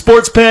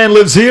SportsPen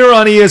lives here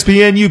on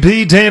ESPN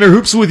UP. Tanner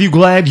Hoops with you.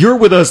 Glad you're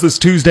with us this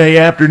Tuesday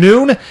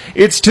afternoon.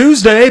 It's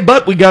Tuesday,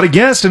 but we got a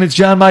guest, and it's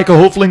John Michael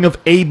Hofling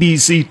of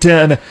ABC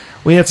 10.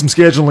 We had some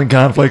scheduling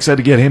conflicts. Had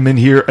to get him in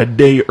here a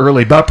day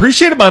early. But I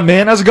appreciate it, my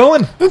man. How's it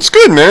going? It's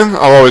good, man.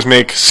 I'll always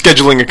make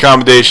scheduling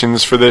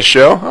accommodations for this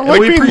show.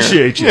 We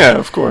appreciate you. Yeah,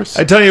 of course.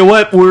 I tell you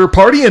what, we're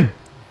partying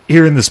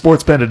here in the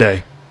SportsPen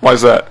today. Why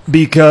is that?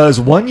 Because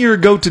 1 year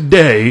ago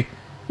today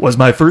was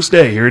my first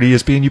day here at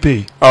ESPN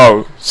UP.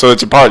 Oh, so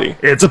it's a party.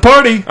 It's a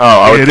party.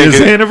 Oh, it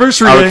is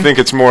anniversary day. I would think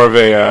it's more of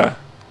a,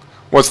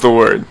 what's the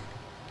word?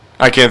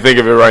 I can't think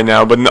of it right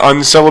now, but an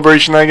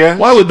uncelebration, I guess?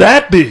 Why would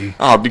that be?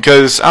 Oh,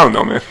 because, I don't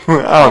know, man.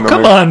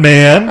 Come on,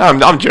 man.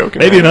 I'm joking.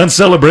 Maybe man. an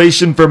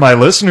uncelebration for my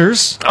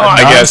listeners. Oh,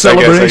 I guess.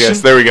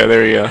 There we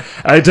go.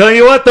 I tell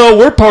you what, though,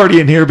 we're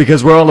partying here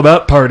because we're all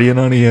about partying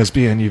on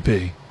ESPN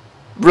UP.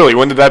 Really?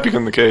 When did that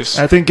become the case?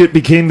 I think it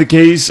became the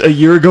case a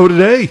year ago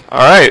today.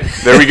 All right.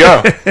 There we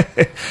go.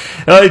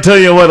 I tell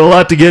you what, a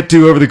lot to get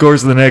to over the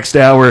course of the next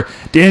hour.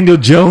 Daniel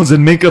Jones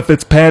and Minkah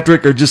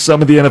Fitzpatrick are just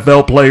some of the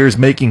NFL players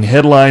making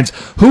headlines.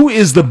 Who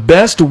is the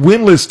best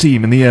winless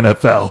team in the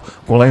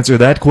NFL? We'll answer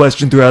that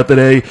question throughout the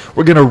day.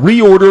 We're going to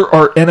reorder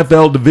our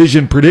NFL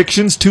division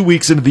predictions 2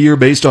 weeks into the year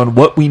based on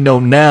what we know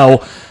now.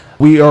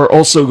 We are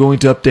also going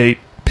to update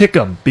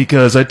Pick'em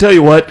because I tell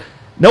you what,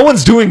 no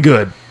one's doing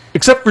good.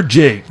 Except for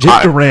Jake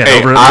Durant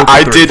over at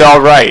I did all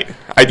right.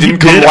 I didn't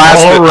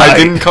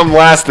come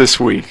last this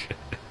week.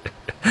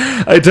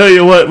 I tell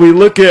you what, we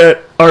look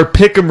at our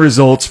pick'em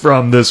results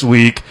from this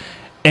week,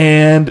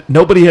 and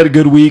nobody had a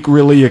good week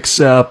really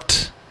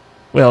except,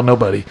 well,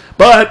 nobody.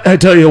 But I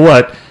tell you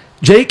what,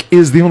 Jake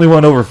is the only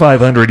one over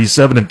 500. He's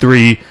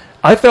 7-3.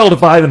 I fell to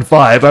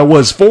 5-5. I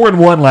was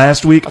 4-1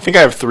 last week. I think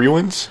I have 3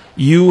 wins.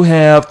 You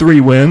have 3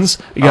 wins.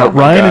 You got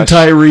Ryan and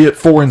Tyree at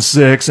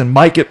 4-6, and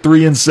Mike at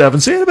 3-7.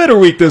 So you had a better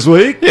week this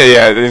week.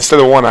 Yeah.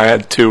 Instead of 1, I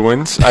had 2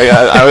 wins.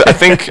 I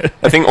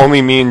think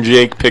only me and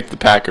Jake picked the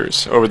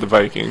Packers over the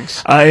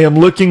Vikings. I am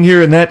looking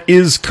here, and that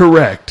is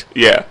correct.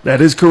 Yeah,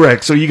 that is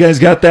correct. So you guys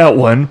got that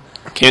one.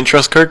 Can't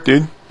trust Kirk,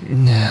 dude.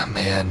 Nah,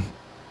 man.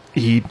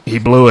 He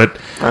blew it.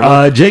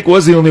 Jake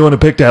was the only one who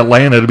picked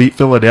Atlanta to beat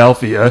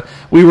Philadelphia.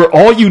 We were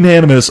all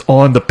unanimous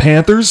on the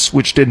Panthers,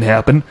 which didn't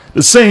happen,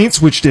 the Saints,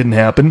 which didn't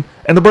happen,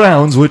 and the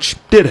Browns, which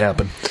did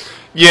happen.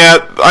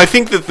 Yeah, I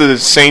think that the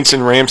Saints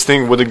and Rams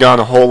thing would have gone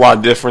a whole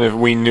lot different if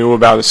we knew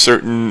about a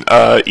certain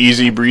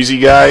easy breezy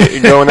guy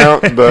going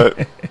out,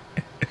 but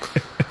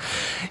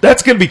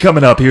that's going to be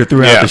coming up here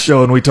throughout the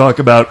show, and we talk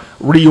about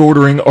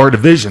reordering our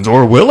divisions,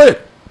 or will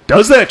it?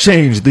 Does that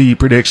change the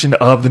prediction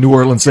of the New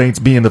Orleans Saints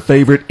being the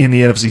favorite in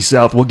the NFC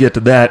South? We'll get to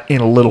that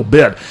in a little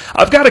bit.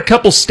 I've got a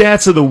couple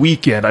stats of the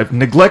weekend. I've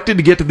neglected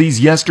to get to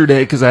these yesterday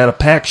because I had a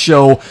packed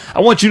show.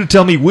 I want you to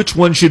tell me which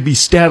one should be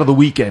stat of the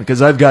weekend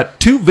because I've got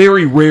 2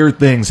 very rare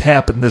things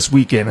happen this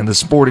weekend in the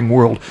sporting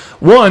world.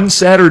 One,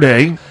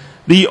 Saturday,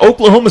 the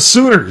Oklahoma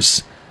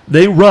Sooners,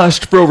 they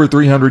rushed for over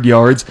 300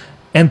 yards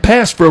and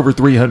passed for over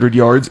 300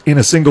 yards in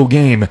a single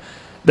game.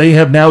 They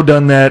have now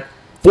done that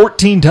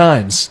 14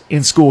 times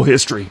in school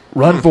history.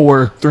 Run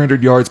for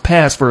 300 yards,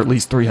 pass for at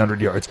least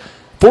 300 yards.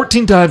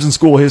 14 times in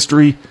school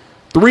history.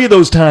 3 of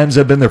those times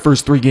have been their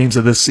first 3 games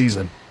of this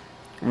season.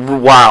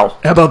 Wow.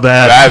 How about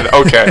that?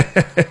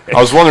 Okay. I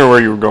was wondering where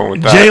you were going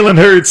with that. Jalen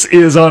Hurts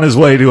is on his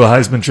way to a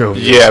Heisman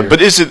Trophy. Yeah,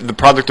 but is it the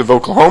product of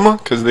Oklahoma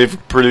because they've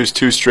produced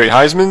 2 straight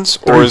Heismans?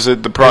 Or is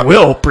it the product? They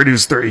will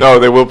produce 3. Oh,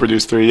 they will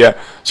produce 3, yeah.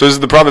 So is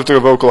it the product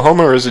of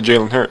Oklahoma or is it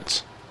Jalen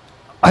Hurts?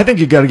 I think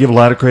you got to give a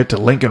lot of credit to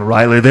Lincoln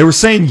Riley. They were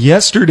saying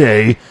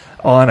yesterday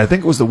on, I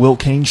think it was the Will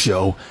Cain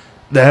show,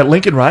 that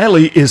Lincoln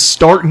Riley is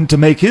starting to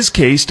make his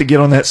case to get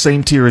on that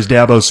same tier as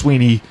Dabo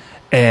Swinney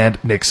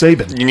and Nick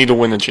Saban. You need to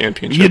win the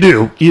championship.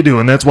 You do,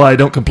 and that's why I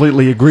don't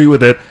completely agree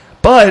with it.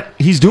 But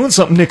he's doing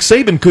something Nick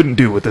Saban couldn't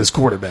do with this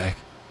quarterback.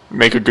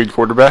 Make a good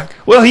quarterback?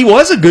 Well, he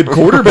was a good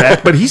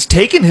quarterback, but he's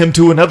taken him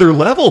to another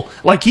level.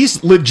 Like,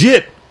 he's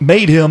legit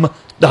made him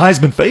the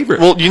Heisman favorite.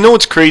 Well, you know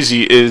what's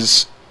crazy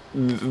is,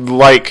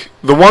 like,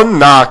 the one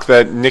knock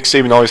that Nick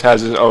Saban always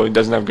has is, he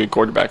doesn't have good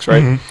quarterbacks,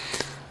 right? Mm-hmm.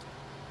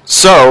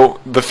 So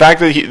the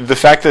fact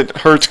that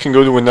Hurts can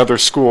go to another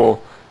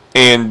school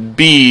and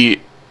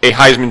be a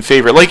Heisman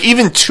favorite, like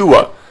even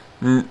Tua,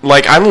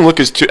 like I'm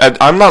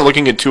not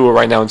looking at Tua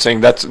right now and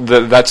saying that's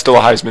still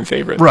a Heisman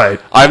favorite. Right.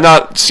 I've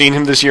not seen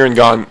him this year and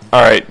gone,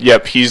 all right,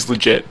 yep, he's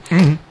legit.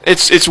 Mm-hmm.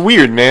 It's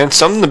weird, man.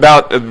 Something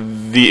about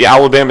the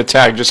Alabama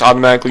tag just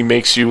automatically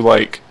makes you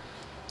like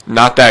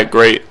not that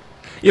great.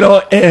 You know,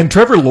 and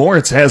Trevor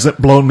Lawrence hasn't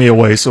blown me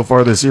away so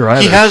far this year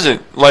either. He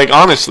hasn't. Like,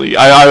 honestly,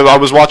 I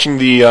was watching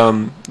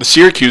the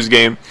Syracuse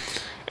game,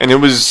 and it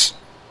was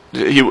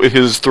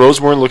his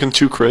throws weren't looking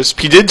too crisp.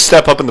 He did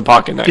step up in the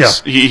pocket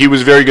nice. Yeah. He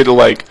was very good at,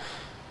 like,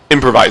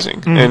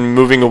 improvising and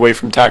moving away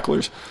from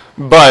tacklers.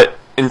 But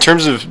in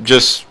terms of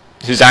just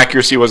his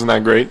accuracy wasn't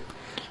that great.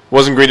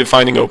 Wasn't great at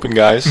finding open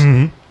guys.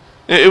 Mm-hmm.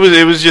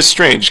 It was just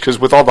strange, because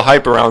with all the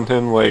hype around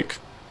him, like,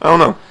 I don't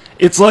know.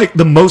 It's like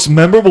the most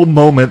memorable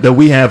moment that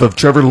we have of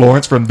Trevor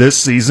Lawrence from this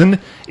season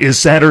is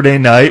Saturday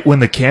night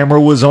when the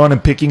camera was on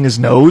and picking his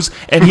nose,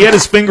 and he had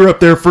his finger up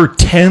there for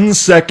 10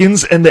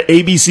 seconds, and the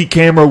ABC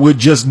camera would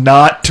just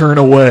not turn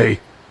away.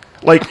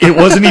 Like, it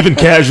wasn't even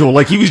casual.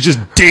 Like, he was just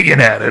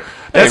digging at it.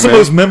 That's the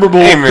most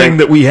memorable thing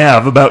that we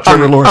have about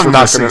Trevor Lawrence from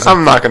this season.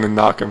 I'm not going to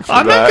knock him for that.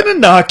 I'm not going to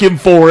knock him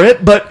for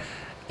it, but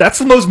that's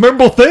the most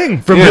memorable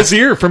thing from this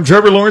year, from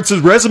Trevor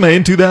Lawrence's resume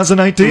in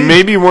 2019.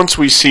 Maybe once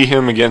we see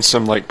him against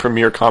some like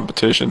premier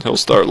competition, he'll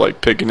start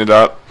like picking it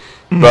up.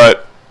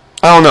 But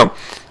I don't know.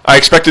 I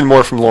expected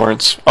more from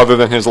Lawrence other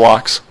than his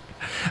locks.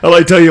 Well,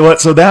 I tell you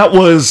what, so that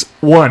was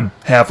one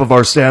half of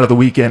our stat of the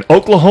weekend.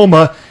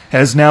 Oklahoma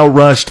has now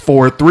rushed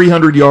for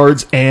 300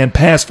 yards and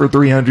passed for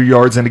 300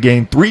 yards in a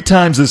game 3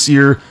 times this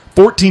year,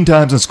 14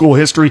 times in school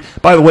history.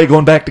 By the way,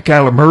 going back to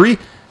Kyler Murray,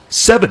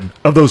 7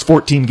 of those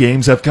 14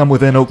 games have come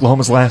within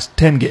Oklahoma's last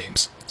 10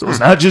 games. So it's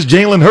not just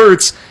Jalen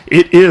Hurts,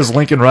 it is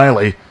Lincoln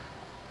Riley.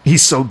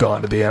 He's so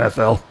gone to the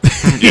NFL.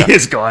 He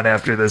is gone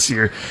after this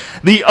year.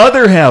 The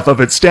other half of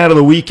it, stat of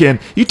the weekend,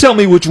 you tell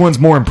me which one's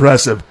more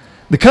impressive.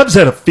 The Cubs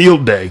had a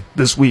field day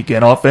this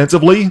weekend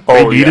offensively.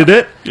 They needed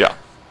it. Yeah.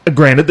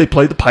 Granted, they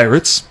played the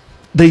Pirates.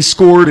 They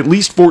scored at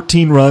least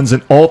 14 runs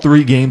in all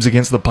 3 games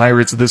against the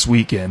Pirates this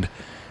weekend.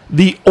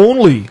 The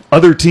only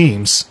other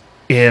teams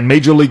in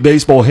Major League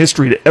Baseball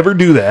history to ever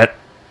do that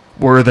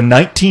were the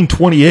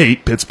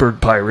 1928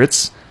 Pittsburgh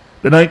Pirates,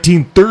 the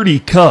 1930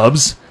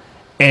 Cubs,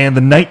 and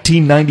the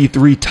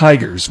 1993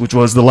 Tigers, which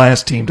was the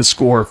last team to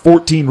score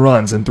 14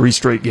 runs in 3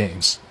 straight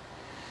games.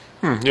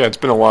 Yeah, it's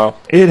been a while.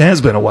 It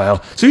has been a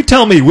while. So you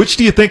tell me, which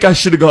do you think I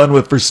should have gone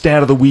with for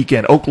stat of the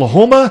weekend,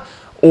 Oklahoma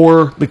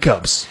or the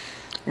Cubs?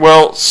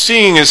 Well,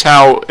 seeing as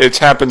how it's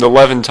happened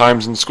 11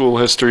 times in school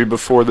history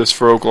before this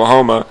for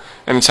Oklahoma,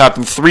 and it's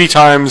happened 3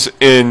 times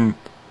in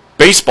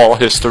baseball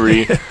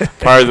history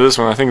prior to this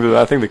one, I think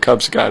the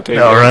Cubs got it.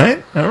 All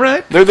right.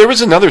 There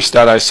was another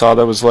stat I saw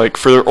that was like,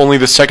 for only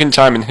the second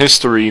time in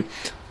history,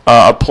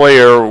 a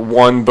player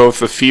won both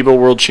the FIBA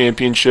World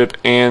Championship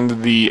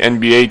and the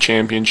NBA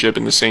Championship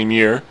in the same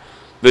year.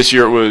 This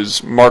year it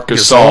was Marc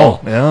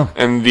Gasol. Yeah.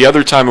 And the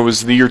other time it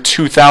was the year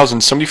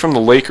 2000, somebody from the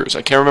Lakers.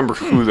 I can't remember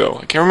who, though.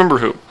 I can't remember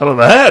who. How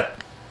about that?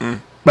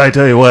 But I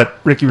tell you what,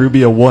 Ricky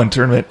Rubio won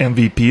tournament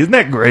MVP. Isn't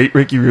that great?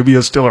 Ricky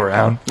Rubio's still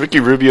around. Ricky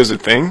Rubio's a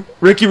thing?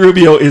 Ricky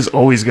Rubio is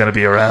always going to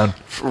be around.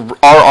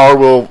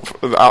 RR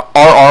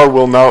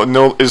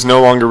is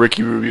no longer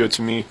Ricky Rubio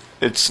to me.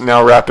 It's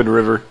now Rapid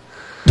River.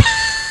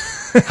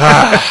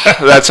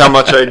 That's how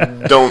much I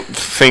don't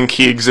think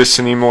he exists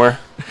anymore.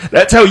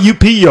 That's how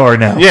UP you are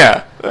now.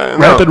 Yeah.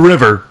 Rapid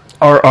River.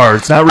 RR.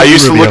 It's not Ricky Rubio. I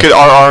used to look at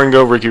RR and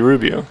go Ricky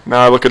Rubio.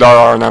 Now I look at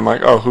RR and I'm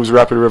like, oh, who's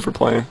Rapid River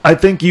playing? I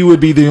think you would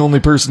be the only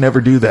person to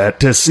ever do that,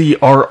 to see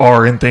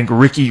RR and think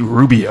Ricky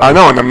Rubio. I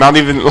know, and I'm not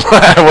even,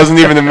 I wasn't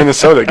even a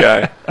Minnesota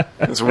guy.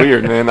 It's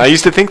weird, man. I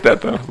used to think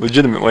that, though,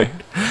 legitimately.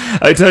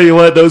 I tell you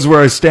what, those were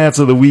our stats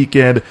of the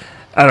weekend.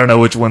 I don't know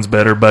which one's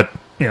better, but,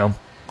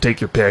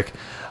 take your pick.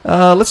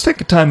 Let's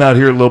take a time out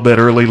here a little bit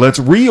early. Let's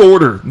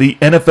reorder the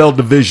NFL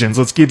divisions.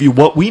 Let's give you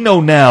what we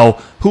know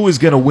now, who is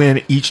going to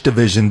win each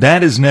division.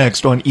 That is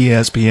next on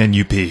ESPN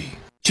UP.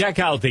 Check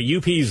out the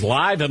UP's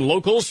live and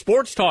local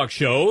sports talk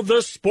show,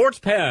 The Sports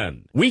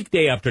Pen.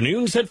 Weekday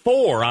afternoons at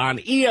 4 on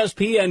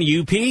ESPN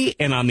UP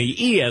and on the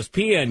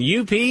ESPN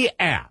UP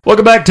app.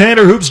 Welcome back,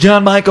 Tanner Hoops.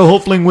 John Michael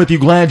Hofling with you.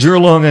 Glad you're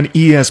along on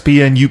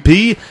ESPN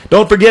UP.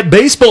 Don't forget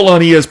baseball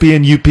on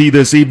ESPN UP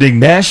this evening.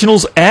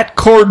 Nationals at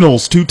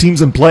Cardinals. 2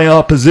 teams in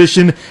playoff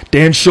position.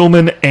 Dan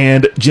Schulman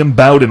and Jim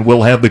Bowden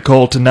will have the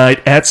call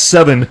tonight at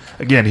 7.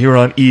 Again, here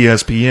on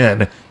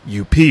ESPN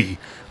UP.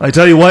 I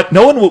tell you what,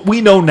 knowing what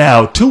we know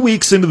now, 2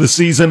 weeks into the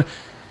season,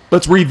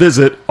 let's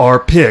revisit our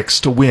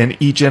picks to win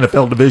each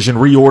NFL division,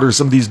 reorder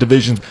some of these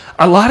divisions.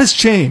 A lot has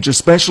changed,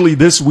 especially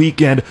this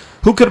weekend.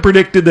 Who could have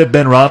predicted that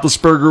Ben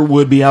Roethlisberger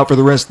would be out for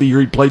the rest of the year?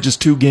 He'd play just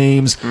 2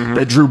 games,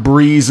 that Drew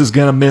Brees is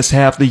going to miss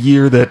half the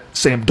year, that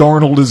Sam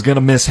Darnold is going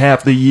to miss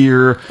half the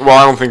year. Well,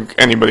 I don't think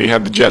anybody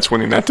had the Jets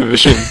winning that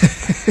division.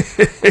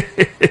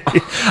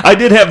 I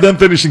did have them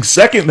finishing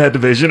second in that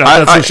division.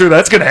 I'm not so sure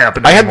that's going to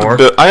happen anymore.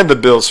 I had the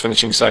Bills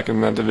finishing second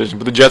in that division,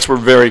 but the Jets were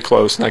very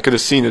close, and I could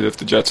have seen it if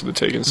the Jets would have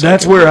taken second.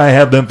 That's where I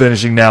have them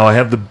finishing now. I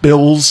have the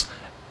Bills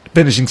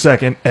finishing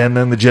second, and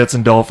then the Jets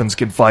and Dolphins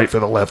can fight for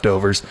the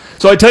leftovers.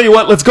 So I tell you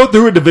what, let's go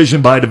through it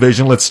division by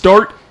division. Let's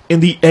start in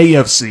the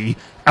AFC.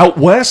 Out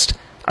west,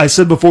 I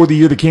said before the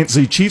year the Kansas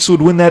City Chiefs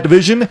would win that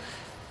division,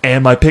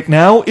 and my pick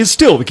now is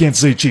still the Kansas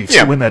City Chiefs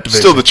to win that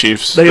division. Still the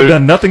Chiefs. They have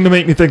done nothing to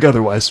make me think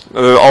otherwise.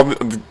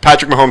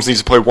 Patrick Mahomes needs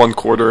to play 1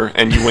 quarter,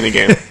 and you win a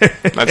game.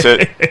 That's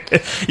it.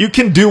 You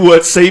can do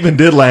what Saban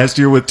did last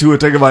year with Tua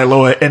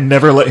Tagovailoa and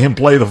never let him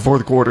play the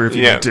 4th quarter if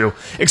you need to.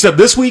 Except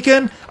this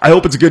weekend, I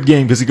hope it's a good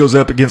game because he goes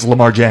up against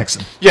Lamar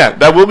Jackson. Yeah,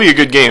 that will be a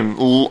good game.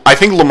 I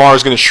think Lamar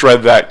is going to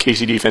shred that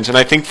KC defense, and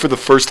I think for the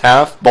first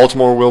half,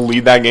 Baltimore will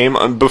lead that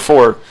game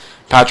before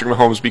Patrick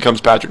Mahomes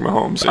becomes Patrick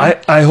Mahomes.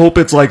 I hope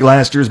it's like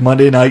last year's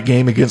Monday night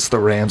game against the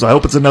Rams. I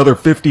hope it's another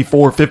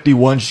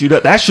 54-51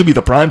 shootout. That should be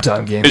the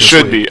primetime game. It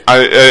should be.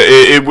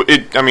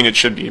 It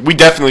should be. We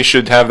definitely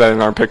should have that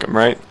in our pick'em,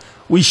 right?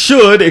 We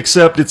should,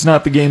 except it's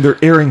not the game they're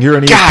airing here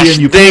on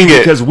ESPN UP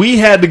because we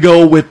had to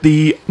go with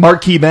the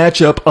marquee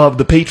matchup of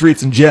the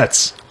Patriots and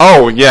Jets.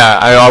 Oh, yeah.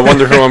 I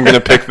wonder who I'm going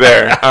to pick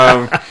there.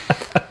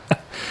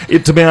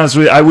 To be honest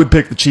with you, I would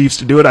pick the Chiefs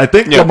to do it. I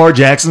think Lamar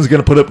Jackson's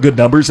going to put up good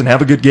numbers and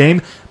have a good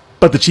game,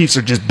 but the Chiefs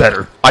are just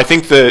better. I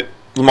think that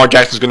Lamar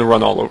Jackson's going to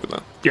run all over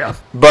them. Yeah.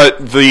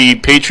 But the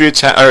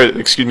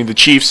the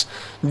Chiefs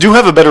do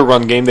have a better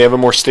run game. They have a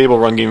more stable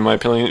run game, in my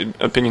opinion.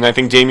 I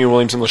think Damian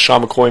Williams and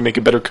LaShawn McCoy make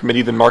a better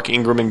committee than Mark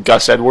Ingram and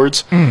Gus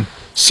Edwards.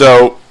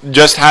 So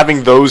just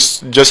having those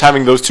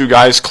two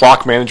guys,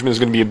 clock management is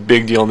going to be a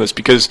big deal in this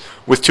because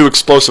with two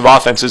explosive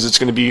offenses, it's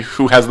going to be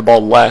who has the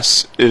ball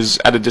less is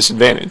at a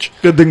disadvantage.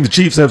 Good thing the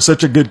Chiefs have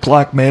such a good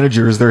clock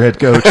manager as their head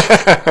coach.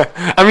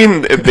 I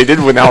mean, they did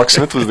when Alex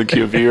Smith was the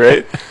QB,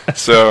 right?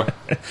 So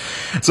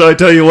I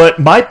tell you what,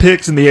 my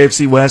picks in the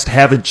AFC West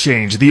haven't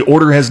changed. The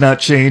order has not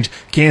changed.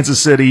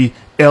 Kansas City,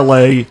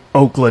 LA,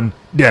 Oakland,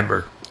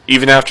 Denver.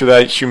 Even after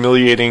that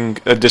humiliating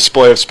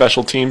display of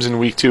special teams in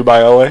Week 2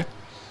 by LA?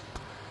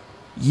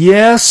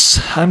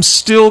 Yes, I'm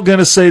still going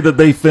to say that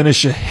they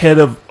finish ahead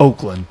of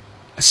Oakland.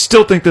 I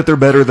still think that they're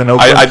better than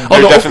Oakland.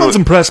 Although Oakland's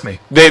impressed me.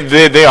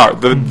 They are.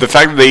 The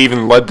fact that they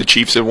even led the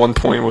Chiefs at one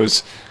point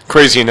was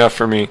crazy enough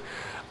for me.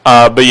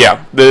 But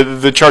yeah,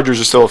 the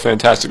Chargers are still a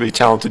fantastically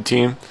talented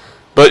team.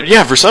 But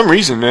yeah, for some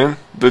reason, man,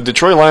 the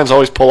Detroit Lions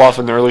always pull off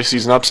an early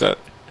season upset.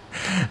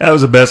 That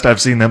was the best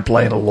I've seen them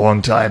play in a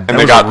long time. And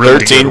they got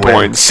 13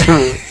 points.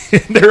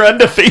 They're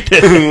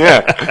undefeated.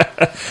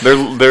 Yeah.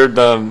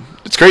 They're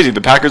it's crazy. The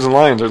Packers and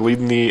Lions are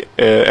leading the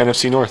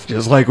NFC North.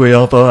 Just like we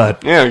all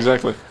thought. Yeah,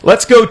 exactly.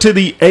 Let's go to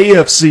the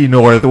AFC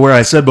North, where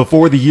I said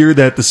before the year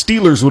that the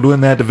Steelers would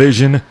win that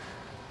division.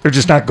 They're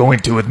just not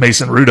going to with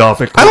Mason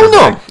Rudolph at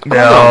quarterback.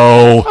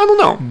 I don't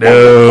know.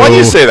 No. Why do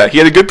you say that? He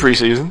had a good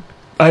preseason.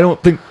 I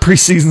don't think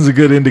preseason's a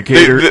good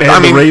indicator,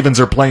 the Ravens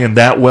are playing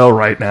that well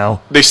right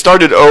now. They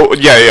started,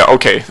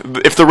 okay.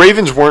 If the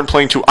Ravens weren't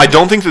playing too, I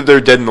don't think that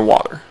they're dead in the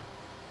water.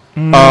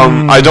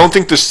 I don't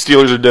think the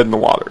Steelers are dead in the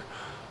water.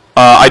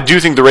 I do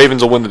think the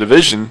Ravens will win the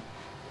division,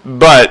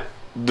 but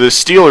the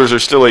Steelers are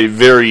still a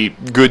very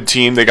good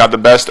team. They got the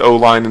best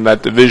O-line in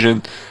that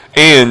division.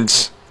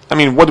 And, I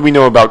mean, what do we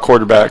know about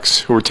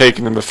quarterbacks who were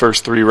taken in the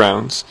first 3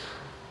 rounds,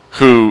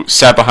 who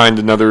sat behind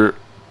another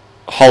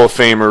Hall of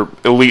Fame or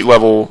elite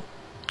level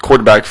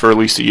quarterback for at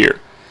least a year?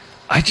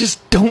 I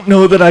just don't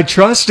know that I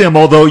trust him,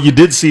 although you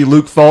did see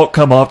Luke Falk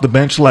come off the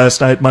bench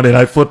last night, Monday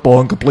Night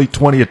Football, and complete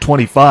 20 of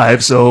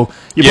 25, so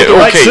you put the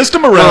right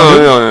system around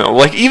him. No.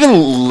 Like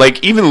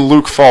even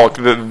Luke Falk,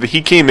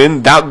 he came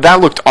in, that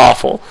looked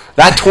awful.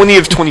 That 20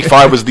 of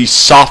 25 was the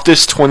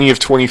softest 20 of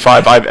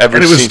 25 I've ever seen.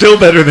 And it was still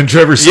better than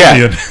Trevor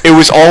Siemian. Yeah, it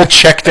was all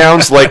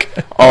checkdowns, like,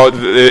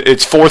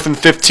 it's 4th and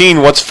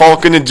 15, what's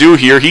Falk going to do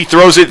here? He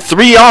throws it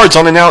 3 yards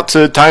on and out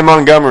to Ty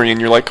Montgomery, and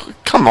you're like,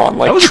 come on,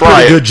 like, that was try a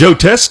pretty good Joe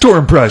Tessitore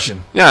impression.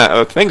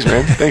 Yeah, thanks,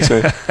 man.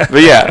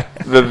 But yeah,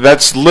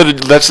 that's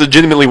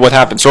legitimately what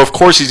happened. So, of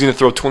course, he's going to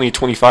throw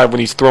 20-25 when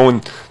he's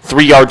throwing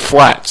 3-yard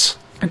flats.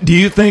 Do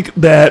you think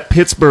that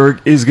Pittsburgh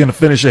is going to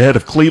finish ahead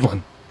of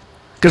Cleveland?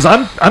 Because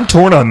I'm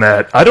torn on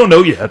that. I don't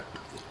know yet.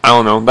 I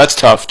don't know. That's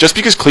tough. Just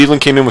because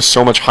Cleveland came in with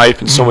so much hype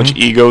and so much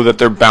ego that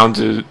they're bound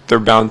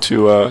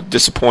to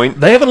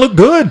disappoint. They haven't looked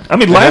good. I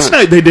mean, last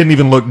night they didn't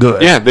even look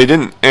good. Yeah, they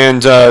didn't.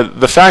 And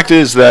the fact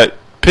is that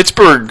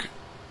Pittsburgh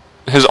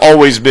has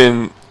always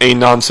been a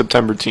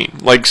non-September team.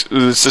 Like,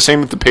 it's the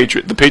same with the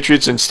Patriots. The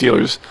Patriots and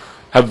Steelers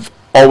have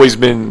always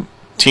been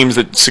teams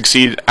that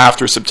succeed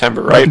after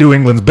September, right? New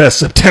England's best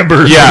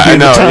September. Yeah, I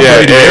know.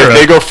 Yeah, if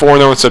they go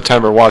 4-0 in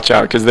September, watch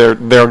out, because they're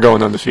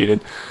going undefeated.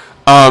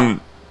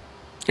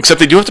 Except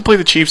they do have to play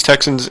the Chiefs,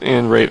 Texans,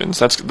 and Ravens.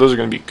 Those are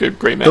going to be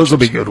great matches. Those will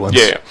be good ones.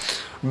 Yeah.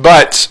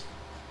 But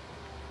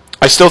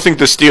I still think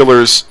the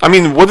Steelers. I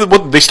mean,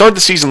 what they started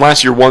the season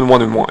last year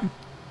 1-1-1,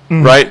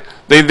 right?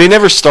 They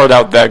never start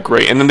out that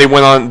great, and then they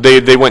went on.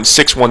 They went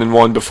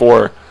 6-1-1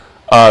 before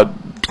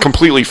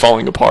completely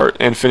falling apart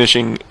and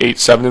finishing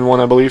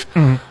 8-7-1, I believe.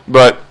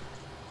 But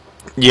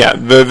yeah,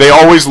 they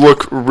always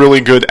look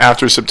really good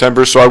after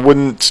September, so I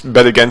wouldn't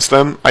bet against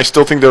them. I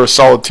still think they're a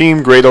solid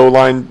team, great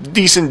O-line,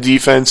 decent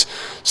defense,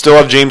 still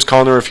have James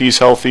Conner if he's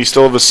healthy,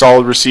 still have a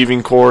solid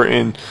receiving core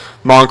in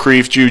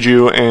Moncrief,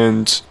 Juju,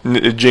 and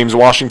James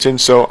Washington,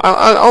 so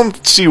I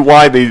don't see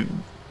why they're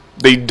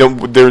dead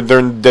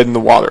in the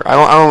water.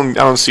 I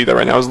don't see that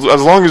right now. As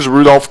long as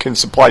Rudolph can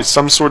supply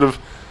some sort of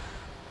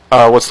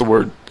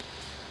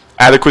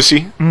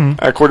adequacy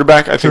at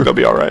quarterback, I think they'll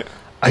be all right.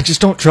 I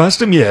just don't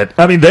trust him yet.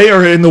 I mean, they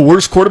are in the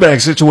worst quarterback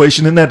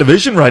situation in that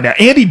division right now.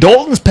 Andy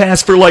Dalton's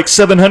passed for like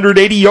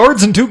 780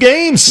 yards in 2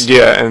 games.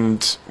 Yeah,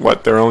 and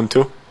they're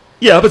 0-2?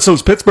 Yeah, but so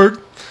is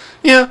Pittsburgh.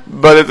 Yeah,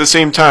 but at the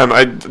same time,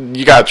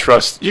 you gotta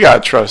trust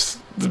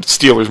the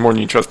Steelers more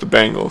than you trust the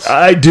Bengals.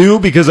 I do,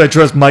 because I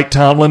trust Mike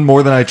Tomlin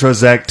more than I trust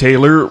Zach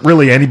Taylor.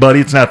 Really, anybody.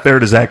 It's not fair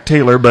to Zach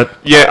Taylor, but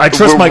yeah, I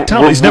trust Mike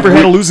Tomlin. He's never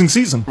had a losing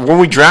season. When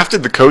we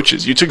drafted the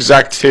coaches, you took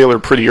Zach Taylor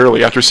pretty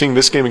early. After seeing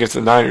this game against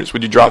the Niners,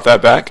 would you drop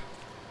that back?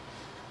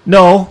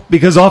 No,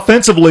 because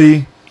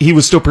offensively, he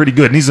was still pretty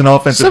good, and he's an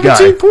offensive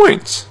 17 guy.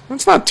 points.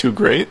 That's not too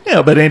great.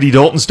 Yeah, but Andy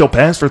Dalton still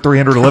passed for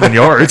 311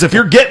 yards. If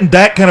you're getting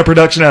that kind of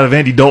production out of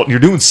Andy Dalton, you're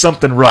doing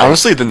something right.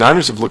 Honestly, the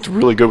Niners have looked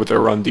really good with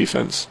their run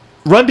defense.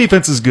 Run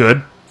defense is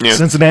good. Yeah.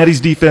 Cincinnati's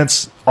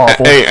defense,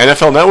 awful. Hey,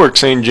 NFL Network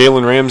saying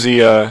Jalen Ramsey,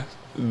 the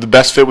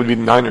best fit would be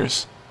the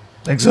Niners.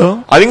 Think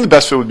so? I think the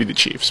best fit would be the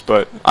Chiefs,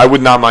 but I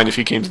would not mind if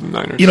he came to the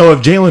Niners. You know, if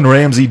Jalen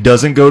Ramsey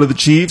doesn't go to the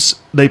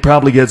Chiefs, they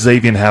probably get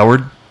Xavier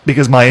Howard,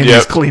 because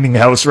Miami's cleaning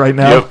house right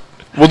now. Yep.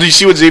 Well, did you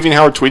see what Xavier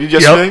Howard tweeted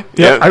yesterday?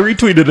 Yep. I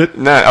retweeted it.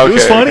 Nah, okay. It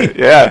was funny.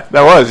 Yeah,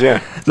 that was,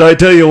 yeah. So I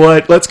tell you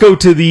what, let's go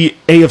to the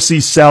AFC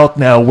South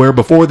now, where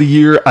before the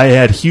year I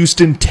had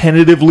Houston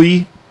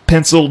tentatively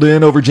penciled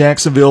in over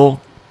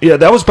Jacksonville. Yeah,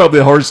 that was probably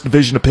the hardest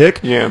division to pick.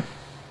 Yeah.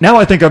 Now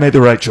I think I made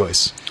the right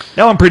choice.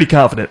 Now I'm pretty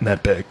confident in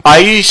that pick.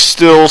 I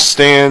still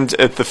stand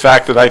at the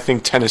fact that I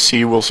think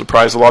Tennessee will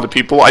surprise a lot of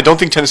people. I don't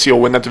think Tennessee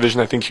will win that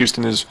division. I think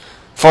Houston is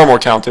far more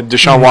talented.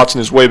 Deshaun Watson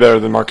is way better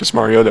than Marcus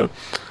Mariota.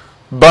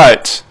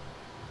 But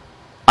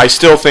I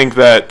still think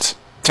that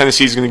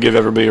Tennessee is going to give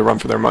everybody a run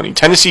for their money.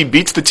 Tennessee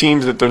beats the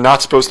teams that they're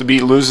not supposed to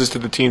beat, loses to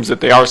the teams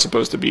that they are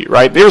supposed to beat,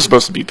 right? They were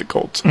supposed to beat the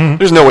Colts.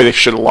 There's no way they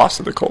should have lost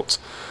to the Colts.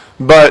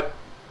 But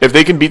if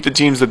they can beat the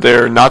teams that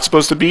they're not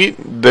supposed to beat,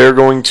 they're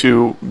going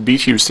to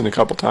beat Houston a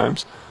couple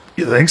times.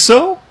 You think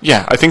so?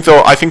 Yeah, I think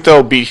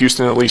they'll beat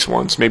Houston at least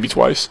once, maybe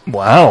twice.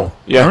 Wow.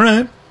 Yeah. All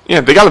right.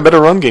 Yeah, they got a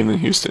better run game than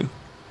Houston.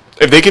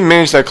 If they can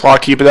manage that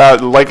clock, keep it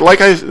out.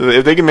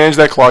 If they can manage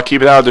that clock,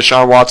 keep it out of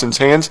Deshaun Watson's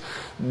hands.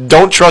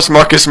 Don't trust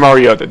Marcus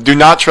Mariota. Do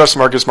not trust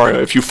Marcus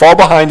Mariota. If you fall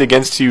behind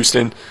against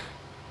Houston,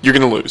 you're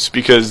going to lose,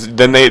 because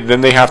then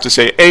they have to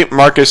say, "Hey,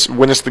 Marcus,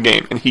 win us the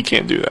game," and he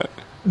can't do that.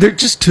 They're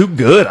just too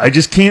good. I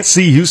just can't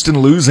see Houston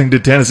losing to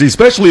Tennessee,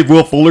 especially if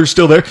Will Fuller's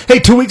still there. Hey,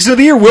 2 weeks of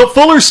the year, Will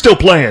Fuller's still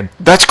playing.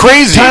 That's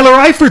crazy. Tyler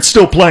Eifert's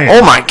still playing.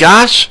 Oh, my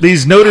gosh.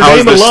 These Notre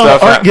Dame alum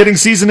aren't getting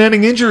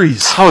season-ending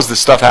injuries. How is this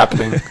stuff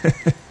happening?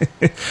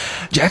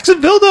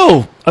 Jacksonville,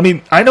 though. I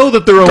mean, I know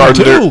that they're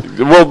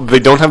 0-2. Well,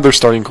 they don't have their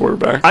starting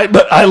quarterback.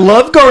 But I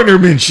love Gardner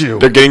Minshew.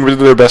 They're getting rid of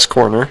their best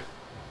corner.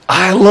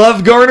 I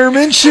love Gardner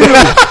Minshew.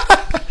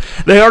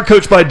 They are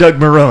coached by Doug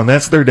Marrone.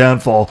 That's their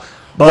downfall.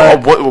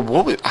 But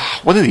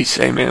what did he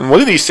say, man? What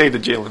did he say to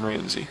Jalen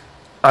Ramsey?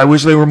 I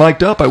wish they were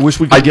mic'd up. I wish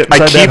we could get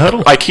inside that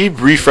huddle. I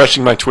keep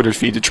refreshing my Twitter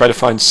feed to try to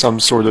find some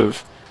sort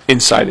of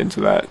insight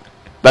into that.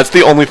 That's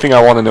the only thing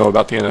I want to know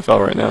about the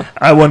NFL right now.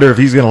 I wonder if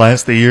he's going to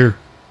last the year.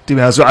 To be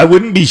honest, I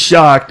wouldn't be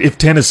shocked if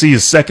Tennessee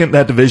is second in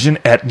that division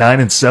at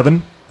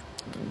 9-7.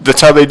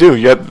 That's how they do.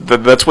 Yeah,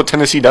 that's what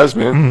Tennessee does,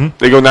 man.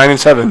 They go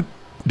 9-7.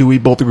 Do we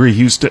both agree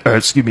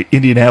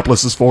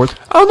Indianapolis is fourth?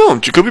 I don't know.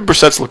 Jacoby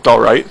Brissett's looked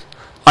all right.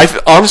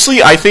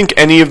 Honestly, I think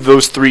any of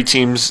those three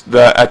teams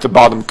that at the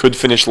bottom could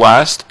finish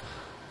last.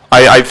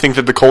 I think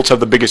that the Colts have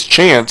the biggest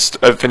chance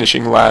of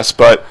finishing last,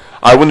 but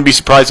I wouldn't be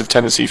surprised if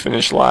Tennessee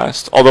finished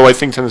last. Although I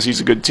think Tennessee's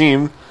a good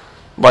team,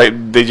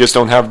 they just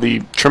don't have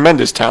the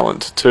tremendous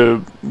talent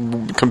to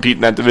compete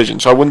in that division.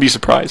 So I wouldn't be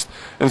surprised.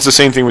 And it's the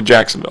same thing with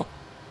Jacksonville.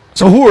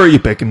 So who are you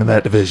picking in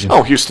that division?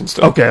 Oh, Houston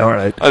still. Okay, all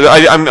right.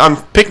 I'm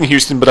picking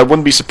Houston, but I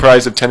wouldn't be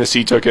surprised if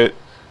Tennessee took it.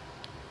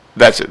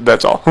 That's it.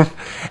 That's all.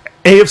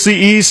 AFC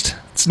East,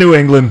 it's New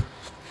England.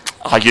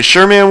 Are you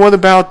sure, man? What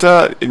about...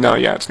 No,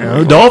 yeah, it's New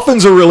England.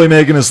 Dolphins are really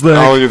making us think.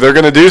 Oh, they're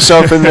going to do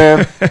something,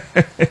 man.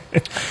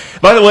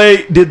 By the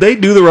way, did they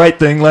do the right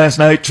thing last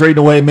night, trading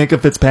away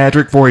Minkah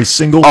Fitzpatrick for a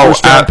single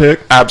first-round pick?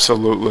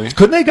 Absolutely.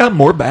 Couldn't they got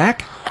more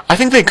back? I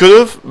think they could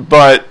have,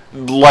 but,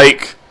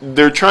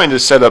 they're trying to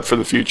set up for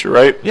the future,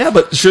 right? Yeah,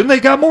 but shouldn't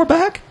they got more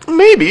back?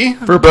 Maybe.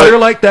 For a player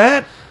like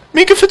that?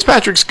 Minkah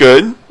Fitzpatrick's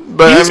good.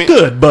 But He's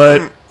good,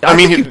 but... I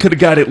think you could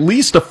have got at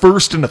least a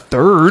first and a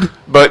third.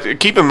 But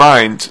keep in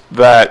mind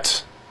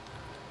that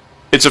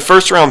it's a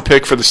first-round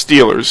pick for the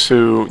Steelers,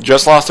 who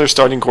just lost their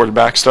starting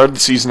quarterback, started the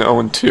season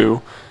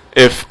 0-2.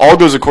 If all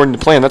goes according to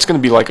plan, that's going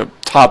to be like a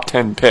top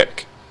 10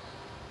 pick,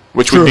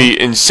 which would be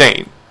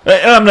insane.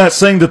 I'm not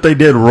saying that they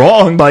did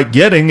wrong by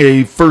getting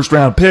a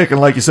first-round pick, and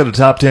like you said, a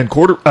top 10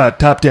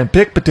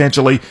 pick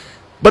potentially.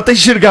 But they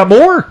should have got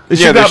more. They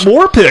should have got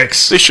more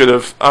picks. They should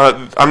have.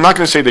 I'm not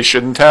going to say they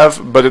shouldn't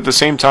have, but at the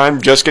same time,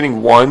 just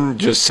getting one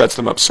just sets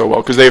them up so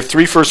well. Because they have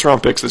 3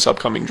 first-round picks this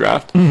upcoming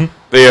draft. Mm-hmm.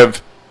 They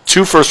have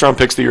 2 first-round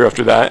picks the year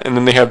after that, and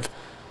then they have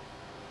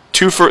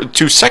 2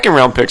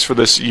 second-round picks for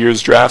this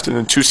year's draft, and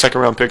then 2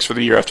 second-round picks for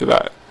the year after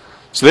that.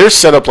 So they're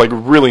set up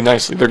really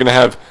nicely. They're going to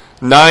have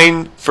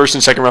 9 first-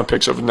 and second-round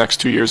picks over the next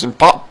 2 years, and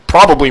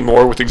probably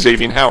more with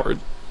Xavier Howard.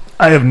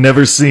 I have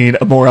never seen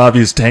a more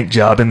obvious tank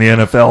job in the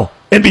NFL.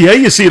 NBA,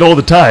 you see it all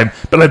the time,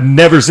 but I've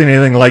never seen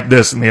anything like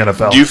this in the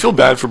NFL. Do you feel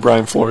bad for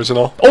Brian Flores at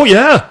all? Oh,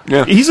 yeah.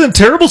 Yeah. He's in a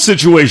terrible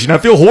situation. I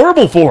feel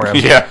horrible for him.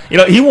 Yeah.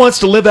 He wants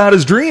to live out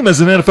his dream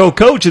as an NFL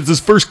coach. It's his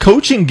first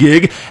coaching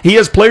gig. He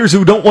has players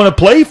who don't want to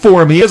play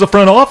for him. He has a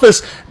front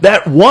office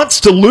that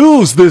wants to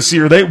lose this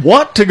year. They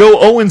want to go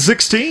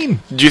 0-16.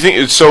 Do you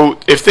think so?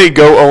 If they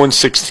go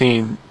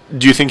 0-16,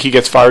 do you think he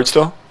gets fired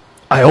still?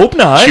 I hope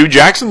not. Hugh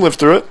Jackson lived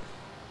through it.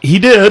 He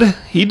did,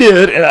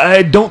 and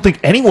I don't think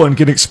anyone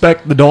can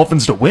expect the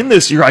Dolphins to win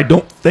this year. I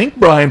don't think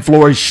Brian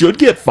Flores should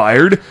get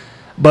fired,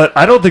 but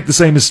I don't think the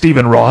same as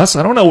Stephen Ross.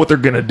 I don't know what they're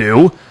going to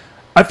do.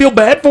 I feel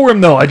bad for him,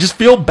 though. I just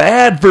feel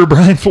bad for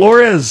Brian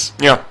Flores.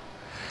 Yeah,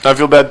 I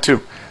feel bad, too.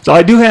 So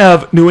I do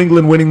have New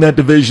England winning that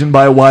division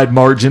by a wide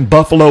margin.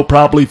 Buffalo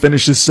probably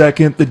finishes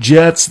second. The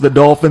Jets, the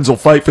Dolphins will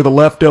fight for the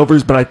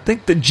leftovers, but I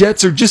think the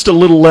Jets are just a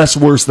little less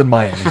worse than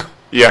Miami.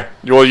 Yeah,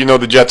 well,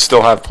 the Jets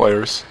still have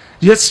players.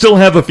 Jets still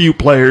have a few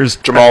players.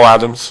 Jamal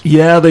Adams.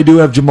 Yeah, they do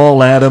have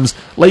Jamal Adams.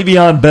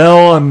 Le'Veon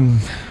Bell,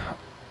 I'm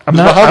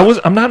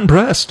not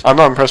impressed. I'm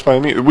not impressed by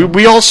him either.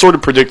 We all sort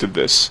of predicted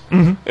this.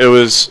 Mm-hmm. It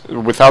was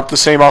without the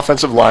same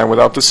offensive line,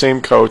 without the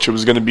same coach, it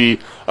was going to be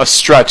a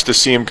stretch to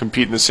see him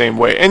compete in the same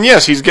way. And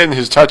yes, he's getting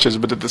his touches,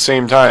 but at the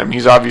same time,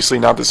 he's obviously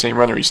not the same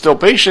runner. He's still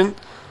patient,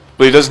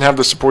 but he doesn't have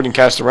the supporting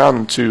cast around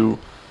him to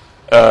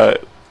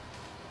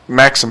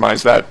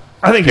maximize that.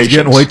 I think he's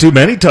getting way too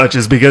many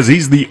touches because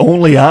he's the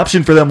only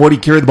option for them. He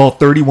carried the ball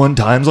 31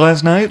 times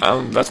last night?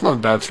 That's not a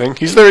bad thing.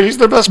 He's their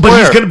best player. But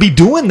he's going to be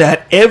doing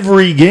that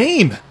every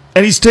game.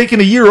 And he's taking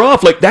a year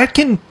off. Like, that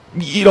can,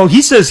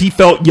 he says he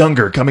felt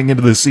younger coming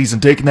into this season,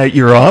 taking that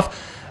year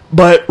off.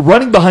 But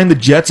running behind the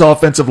Jets'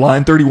 offensive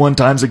line 31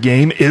 times a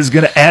game is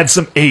going to add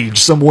some age,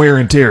 some wear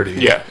and tear to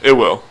you. Yeah, it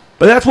will.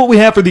 But that's what we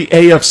have for the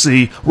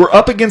AFC. We're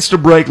up against a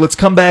break. Let's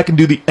come back and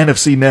do the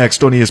NFC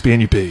next on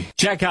ESPN UP.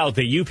 Check out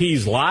the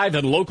UP's live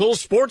and local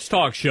sports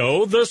talk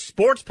show, The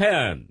Sports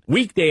Pen.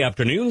 Weekday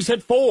afternoons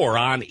at 4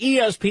 on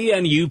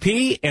ESPN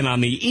UP and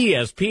on the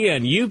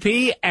ESPN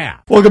UP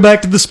app. Welcome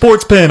back to the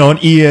Sports Pen on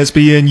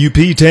ESPN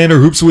UP. Tanner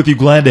Hoops with you.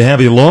 Glad to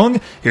have you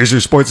along. Here's your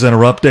Sports Center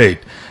update.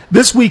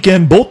 This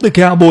weekend, both the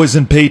Cowboys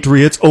and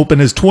Patriots open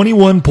as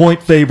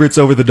 21-point favorites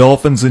over the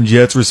Dolphins and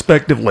Jets,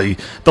 respectively.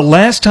 The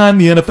last time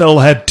the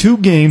NFL had two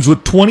games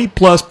with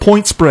 20-plus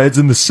point spreads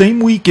in the same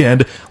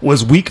weekend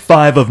was Week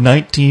 5 of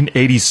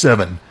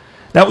 1987.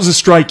 That was a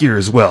strike year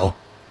as well.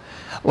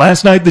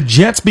 Last night, the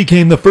Jets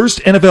became the first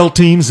NFL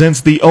team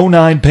since the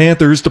 2009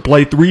 Panthers to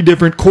play three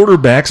different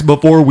quarterbacks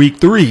before Week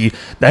 3.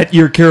 That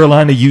year,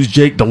 Carolina used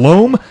Jake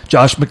Delhomme,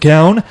 Josh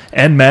McCown,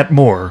 and Matt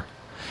Moore.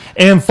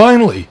 And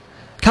finally,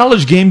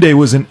 College game day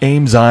was in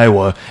Ames,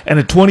 Iowa, and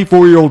a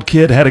 24-year-old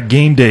kid had a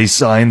game day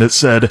sign that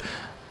said,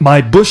 "My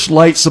Busch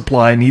Light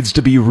supply needs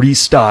to be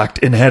restocked,"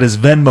 and had his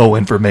Venmo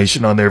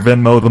information on there.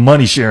 Venmo, the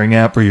money-sharing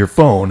app for your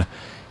phone.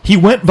 He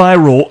went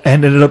viral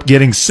and ended up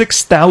getting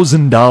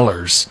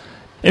 $6,000.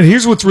 And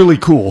here's what's really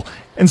cool.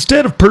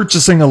 Instead of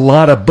purchasing a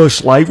lot of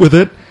Busch Light with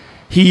it,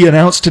 he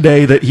announced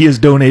today that he is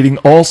donating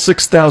all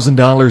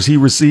 $6,000 he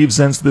received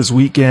since this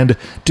weekend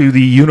to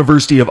the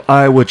University of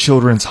Iowa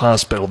Children's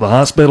Hospital, the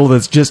hospital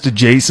that's just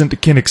adjacent to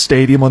Kinnick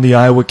Stadium on the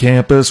Iowa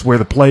campus, where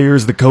the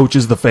players, the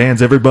coaches, the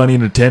fans, everybody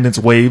in attendance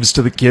waves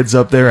to the kids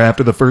up there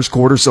after the first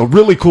quarter. So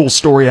really cool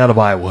story out of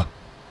Iowa.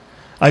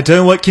 I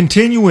tell you what,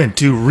 continuing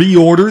to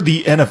reorder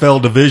the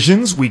NFL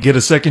divisions, we get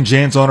a second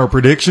chance on our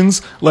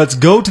predictions. Let's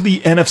go to the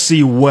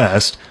NFC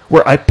West,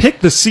 where I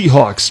picked the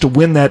Seahawks to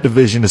win that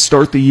division to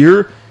start the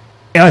year.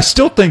 And I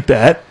still think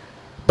that,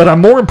 but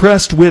I'm more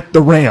impressed with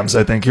the Rams,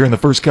 I think, here in the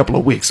first couple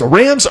of weeks. The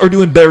Rams are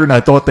doing better than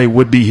I thought they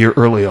would be here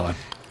early on.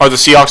 Are the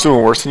Seahawks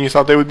doing worse than you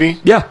thought they would be?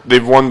 Yeah.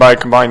 They've won by a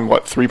combined,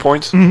 3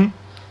 points?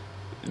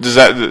 Mm-hmm. Does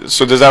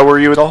that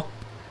worry you at all?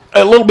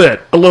 A little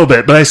bit,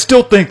 but I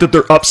still think that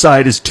their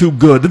upside is too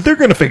good, that they're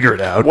going to figure it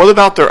out. What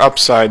about their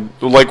upside?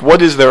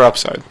 What is their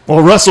upside?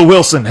 Well, Russell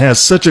Wilson has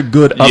such a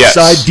good upside.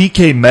 Yes.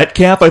 DK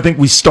Metcalf, I think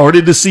we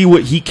started to see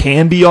what he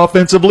can be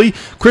offensively.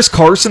 Chris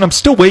Carson, I'm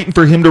still waiting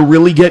for him to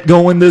really get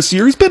going this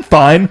year. He's been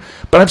fine,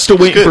 but I'm still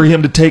waiting for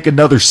him to take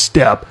another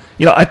step.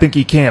 I think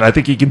he can. I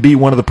think he can be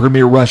one of the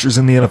premier rushers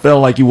in the NFL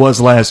like he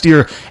was last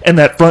year, and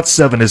that front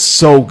seven is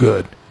so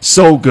good.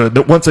 So good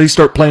that once they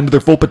start playing to their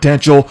full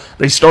potential,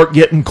 they start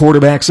getting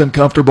quarterbacks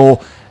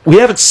uncomfortable. We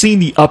haven't seen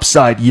the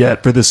upside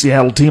yet for the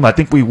Seattle team. I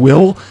think we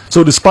will.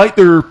 So despite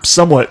their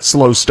somewhat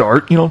slow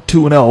start,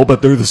 2-0,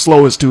 but they're the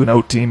slowest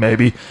 2-0 team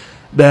maybe,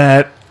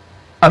 that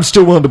I'm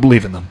still willing to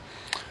believe in them.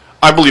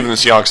 I believe in the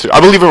Seahawks too. I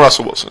believe in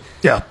Russell Wilson.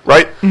 Yeah.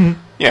 Right? Mm-hmm.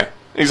 Yeah,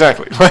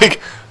 exactly.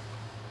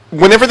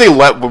 Whenever they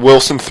let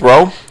Wilson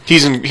throw,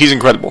 he's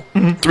incredible.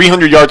 Mm-hmm.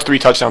 300 yards, 3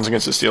 touchdowns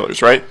against the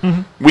Steelers, right?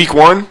 Mm-hmm. Week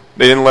 1,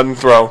 they didn't let him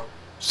throw.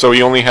 So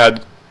he only had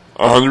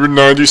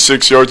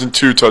 196 yards and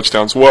 2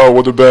 touchdowns. Wow,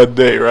 what a bad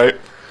day, right?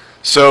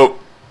 So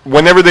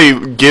whenever they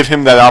give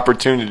him that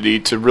opportunity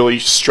to really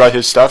strut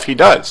his stuff, he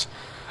does.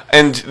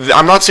 And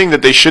I'm not saying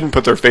that they shouldn't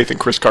put their faith in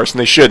Chris Carson.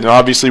 They should. And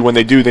obviously when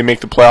they do, they make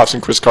the playoffs,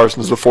 and Chris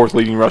Carson is the 4th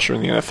leading rusher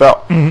in the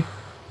NFL.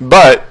 Mm-hmm.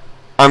 But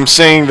I'm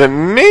saying that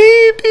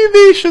maybe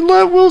they should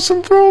let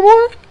Wilson throw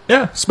more.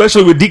 Yeah,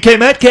 especially with DK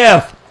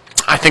Metcalf.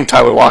 I think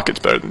Tyler Lockett's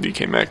better than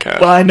DK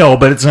Metcalf. Well, I know,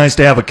 but it's nice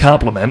to have a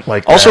compliment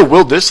like that. Also,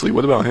 Will Dissly,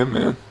 what about him,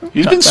 man?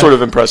 He's been sort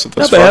of impressive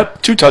thus far.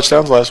 2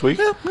 touchdowns last week.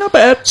 Yeah, not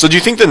bad. So do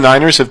you think the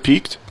Niners have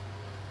peaked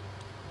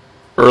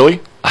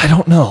early? I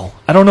don't know.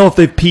 I don't know if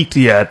they've peaked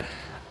yet.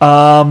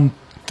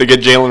 They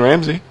get Jalen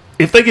Ramsey.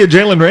 If they get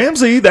Jalen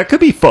Ramsey, that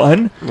could be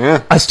fun.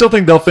 Yeah. I still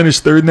think they'll finish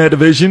third in that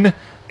division.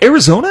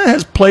 Arizona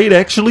has played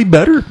actually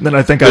better than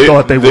I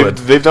thought they would.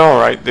 They've done all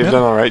right. They've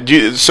done all right. Do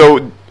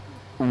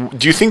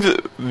you think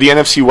that the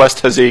NFC West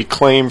has a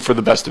claim for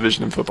the best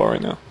division in football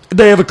right now?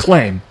 They have a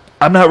claim.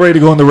 I'm not ready to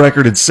go on the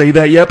record and say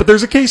that yet, but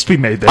there's a case to be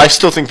made there. I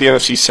still think the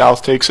NFC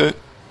South takes it.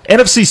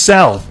 NFC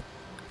South.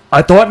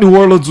 I thought New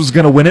Orleans was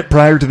going to win it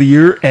prior to the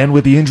year, and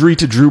with the injury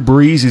to Drew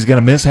Brees, he's going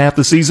to miss half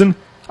the season.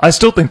 I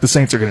still think the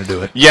Saints are going to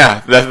do it. Yeah,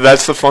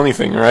 that's the funny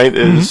thing, right?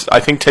 Is I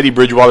think Teddy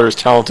Bridgewater is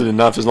talented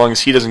enough as long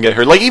as he doesn't get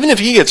hurt. Like, even if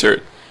he gets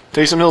hurt,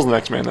 Taysom Hill's the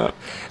next man up.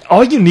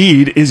 All you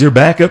need is your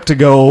backup to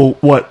go,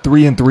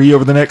 3-3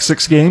 over the next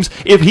 6 games?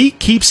 If he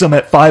keeps them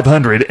at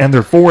 500 and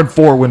they're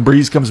 4-4 when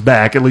Brees comes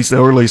back, at least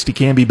the earliest he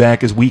can be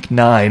back is week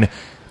 9,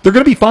 they're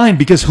going to be fine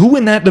because who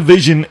in that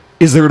division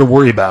is there to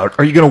worry about?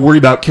 Are you going to worry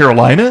about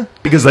Carolina?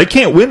 Because they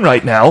can't win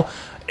right now.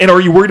 And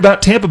are you worried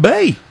about Tampa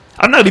Bay?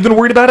 I'm not even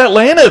worried about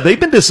Atlanta. They've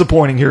been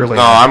disappointing here lately.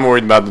 No, I'm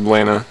worried about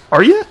Atlanta.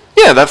 Are you?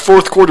 Yeah, that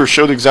fourth quarter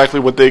showed exactly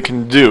what they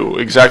can do.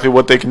 Exactly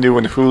what they can do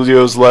when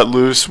Julio's let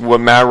loose,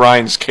 what Matt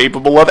Ryan's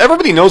capable of.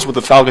 Everybody knows what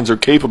the Falcons are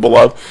capable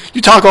of.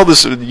 You talk all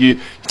this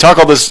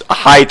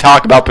high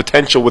talk about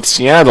potential with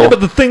Seattle. Yeah,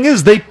 but the thing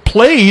is, they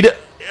played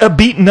a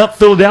beaten up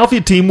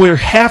Philadelphia team where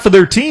half of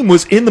their team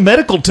was in the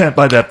medical tent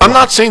by that point. I'm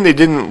not saying they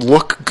didn't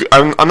look good.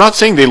 I'm not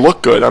saying they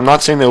look good. I'm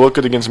not saying they look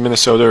good against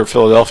Minnesota or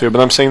Philadelphia,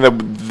 but I'm saying that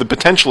the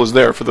potential is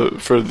there for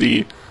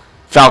the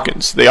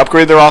Falcons. They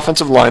upgraded their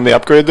offensive line. They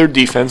upgraded their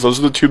defense. Those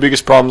are the 2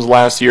 biggest problems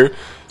last year.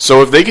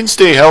 So if they can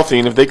stay healthy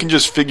and if they can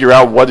just figure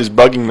out what is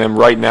bugging them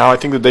right now, I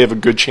think that they have a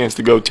good chance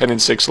to go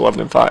 10-6,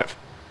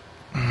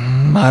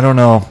 11-5. I don't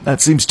know. That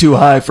seems too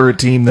high for a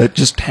team that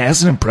just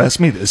hasn't impressed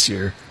me this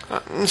year.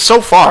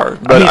 So far,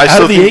 but I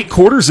out of the 8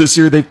 quarters this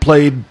year, they've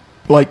played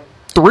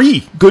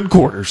 3 good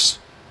quarters.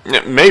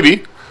 Yeah,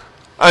 maybe.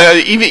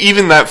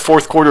 Even that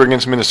fourth quarter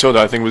against Minnesota,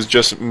 I think, was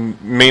just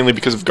mainly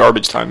because of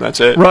garbage time. That's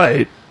it.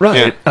 Right.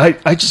 Yeah.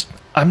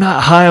 I'm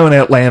not high on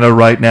Atlanta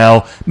right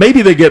now.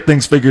 Maybe they get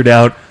things figured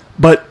out,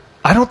 but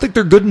I don't think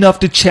they're good enough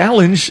to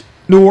challenge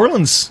New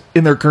Orleans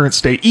in their current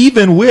state,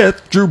 even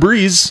with Drew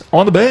Brees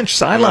on the bench,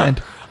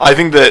 sidelined. I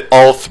think that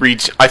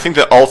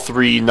all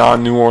three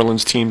non-New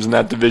Orleans teams in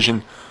that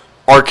division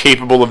are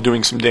capable of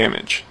doing some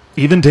damage.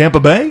 Even Tampa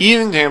Bay?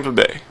 Even Tampa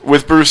Bay.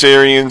 With Bruce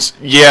Arians,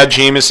 yeah,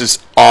 Jameis is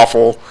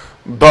awful,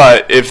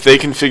 but if they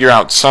can figure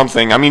out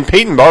something, I mean,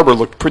 Peyton Barber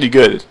looked pretty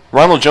good.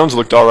 Ronald Jones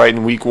looked all right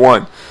in week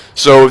 1.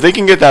 So if they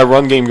can get that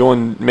run game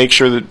going, make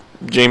sure that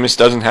Jameis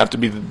doesn't have to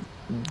be the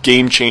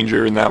game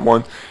changer in that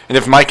one, and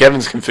if Mike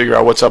Evans can figure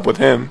out what's up with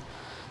him,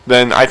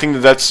 then I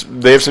think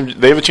they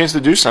have a chance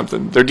to do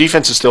something. Their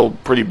defense is still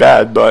pretty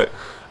bad, but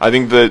I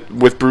think that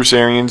with Bruce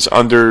Arians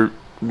under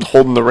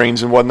holding the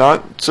reins and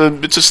whatnot,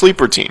 it's a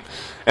sleeper team.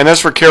 And as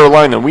for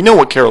Carolina, we know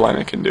what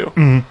Carolina can do.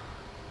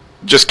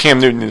 Mm-hmm. Just Cam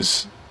Newton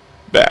is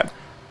bad.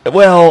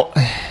 Well,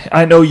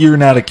 I know you're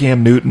not a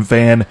Cam Newton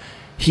fan.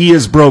 He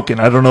is broken.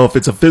 I don't know if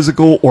it's a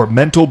physical or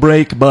mental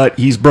break, but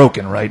he's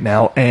broken right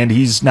now, and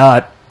he's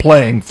not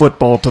playing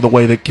football to the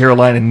way that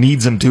Carolina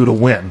needs him to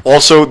win.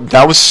 Also,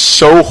 that was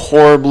so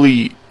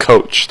horribly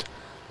coached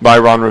by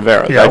Ron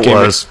Rivera. Yeah, it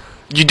was.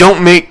 You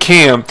don't make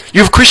Cam.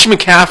 You have Christian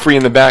McCaffrey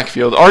in the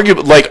backfield,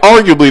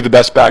 arguably the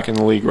best back in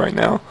the league right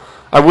now.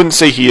 I wouldn't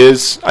say he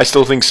is. I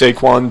still think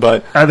Saquon,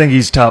 but I think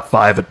he's top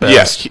 5 at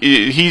best.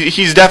 Yes,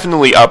 he's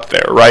definitely up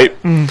there,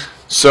 right? Mm.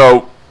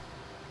 So,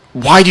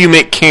 why do you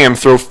make Cam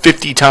throw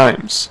 50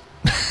 times?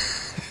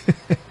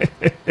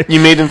 You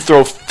made him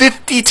throw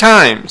 50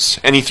 times,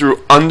 and he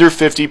threw under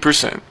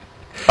 50%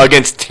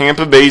 against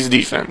Tampa Bay's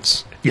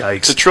defense. Yikes!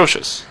 It's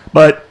atrocious.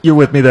 But you're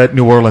with me that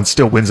New Orleans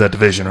still wins that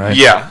division, right?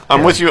 Yeah,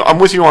 I'm with you. I'm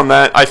with you on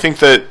that. I think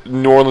that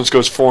New Orleans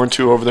goes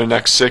 4-2 over their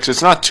next 6.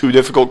 It's not too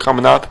difficult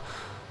coming up,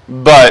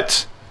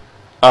 but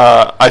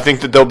I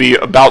think that they'll be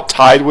about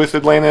tied with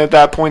Atlanta at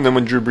that point. Then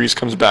when Drew Brees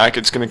comes back,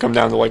 it's going to come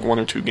down to 1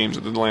 or 2 games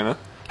with Atlanta.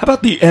 How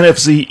about the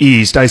NFC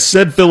East? I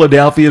said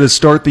Philadelphia to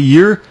start the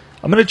year.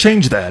 I'm going to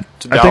change that.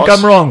 I think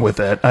I'm wrong with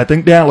that. I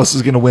think Dallas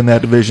is going to win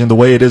that division the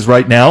way it is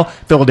right now.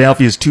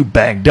 Philadelphia is too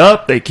banged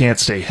up. They can't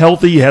stay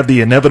healthy. You have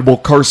the inevitable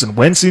Carson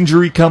Wentz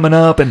injury coming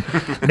up. And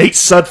Nate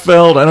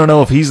Sudfeld, I don't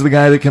know if he's the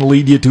guy that can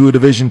lead you to a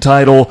division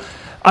title.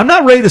 I'm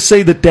not ready to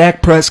say that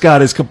Dak Prescott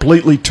has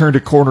completely turned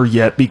a corner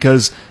yet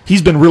because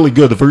he's been really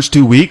good the first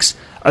 2 weeks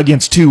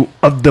against 2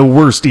 of the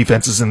worst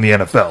defenses in the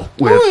NFL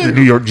with the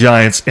New York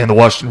Giants and the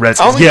Washington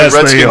Redskins.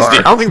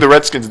 I don't think the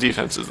Redskins'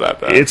 defense is that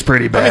bad. It's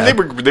pretty bad. I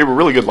mean, they were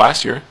really good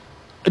last year.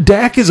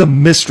 Dak is a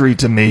mystery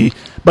to me,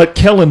 but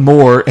Kellen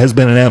Moore has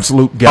been an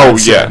absolute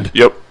godsend.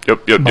 Oh, yeah.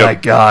 My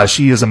gosh,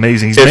 he is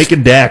amazing. He's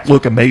making Dak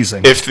look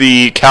amazing. If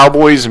the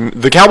Cowboys will make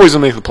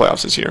the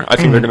playoffs this year, I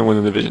think they're going to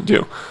win the division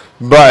too.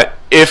 But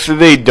if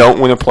they don't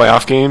win a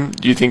playoff game,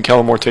 do you think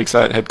Kellen Moore takes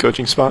that head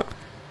coaching spot?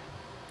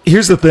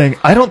 Here's the thing.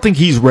 I don't think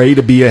he's ready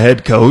to be a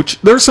head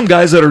coach. There's some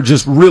guys that are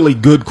just really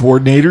good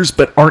coordinators,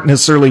 but aren't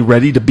necessarily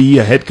ready to be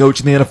a head coach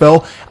in the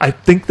NFL. I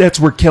think that's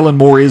where Kellen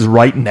Moore is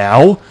right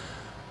now.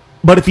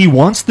 But if he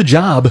wants the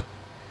job,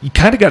 you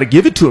kind of got to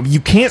give it to him. You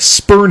can't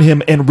spurn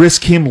him and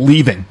risk him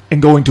leaving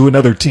and going to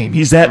another team.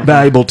 He's that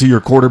valuable to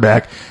your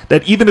quarterback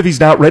that even if he's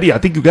not ready, I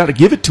think you got to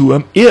give it to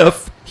him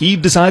if he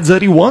decides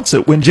that he wants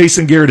it when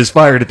Jason Garrett is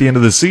fired at the end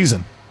of the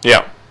season.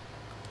 Yeah.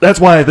 That's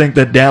why I think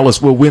that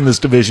Dallas will win this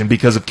division,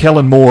 because of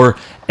Kellen Moore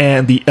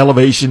and the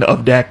elevation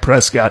of Dak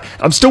Prescott.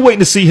 I'm still waiting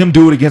to see him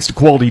do it against a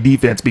quality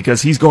defense,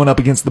 because he's going up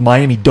against the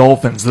Miami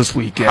Dolphins this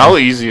weekend. How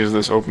easy is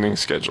this opening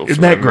schedule? Isn't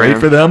that great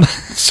for them?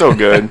 It's so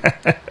good.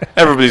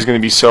 Everybody's going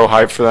to be so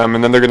hyped for them,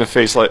 and then they're going to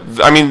face, the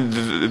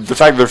fact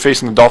that they're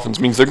facing the Dolphins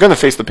means they're going to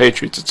face the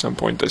Patriots at some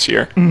point this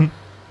year. Mm-hmm.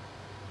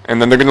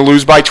 And then they're going to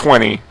lose by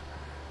 20,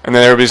 and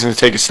then everybody's going to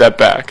take a step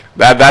back.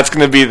 That's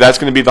going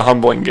to be the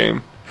humbling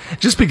game.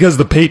 Just because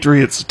the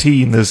Patriots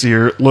team this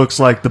year looks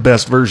like the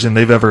best version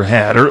they've ever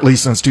had, or at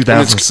least since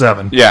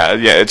 2007. Yeah,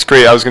 it's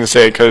great. I was going to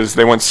say, because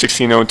they went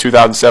 16-0 in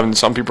 2007.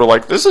 Some people are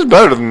like, this is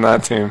better than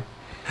that team.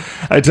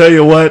 I tell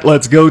you what,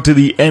 let's go to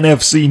the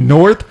NFC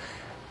North.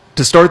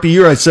 To start the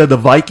year, I said the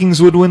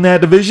Vikings would win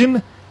that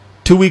division.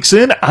 2 weeks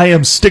in, I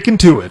am sticking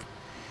to it.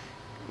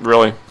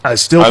 Really? I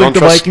still think the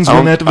Vikings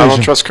win that division. I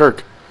don't trust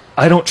Kirk.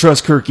 I don't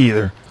trust Kirk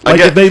either.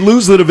 If they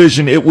lose the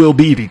division, it will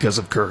be because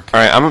of Kirk.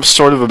 All right, I'm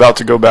sort of about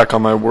to go back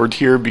on my word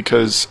here,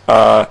 because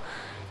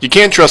you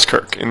can't trust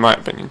Kirk, in my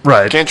opinion.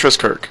 Right. You can't trust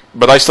Kirk.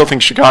 But I still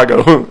think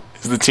Chicago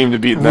is the team to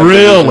beat in that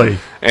Really? division.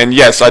 And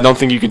yes, I don't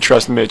think you can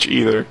trust Mitch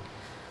either.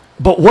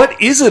 But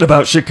what is it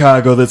about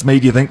Chicago that's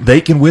made you think they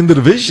can win the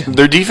division?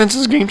 Their defense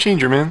is a game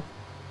changer, man.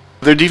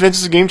 Their defense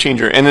is a game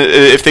changer. And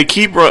if they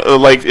keep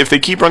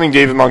running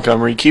David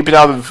Montgomery, keep it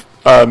out of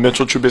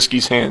Mitchell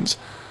Trubisky's hands.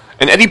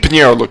 And Eddie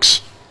Pinheiro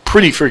looks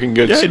pretty freaking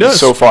good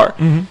so far.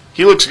 Mm-hmm.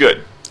 He looks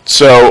good.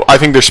 So I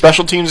think their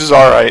special teams is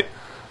all right.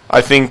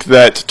 I think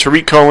that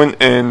Tariq Cohen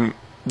and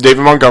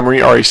David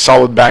Montgomery are a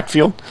solid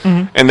backfield.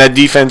 Mm-hmm. And that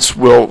defense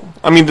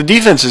the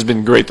defense has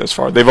been great thus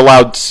far. They've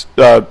allowed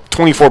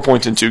 24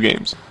 points in 2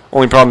 games.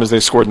 Only problem is they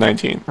scored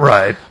 19.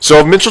 Right. So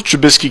if Mitchell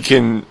Trubisky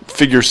can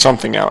figure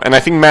something out, and I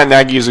think Matt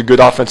Nagy is a good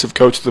offensive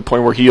coach to the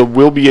point where he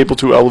will be able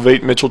to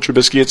elevate Mitchell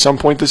Trubisky at some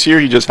point this year.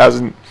 He just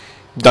hasn't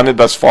done it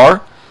thus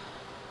far.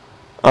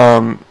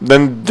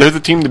 Then they're the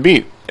team to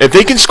beat. If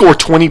they can score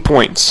 20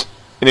 points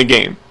in a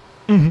game,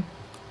 mm-hmm.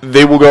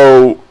 they will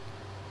go.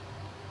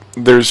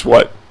 There's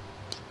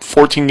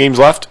 14 games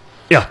left?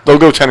 Yeah. They'll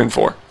go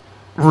 10-4.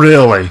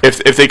 Really?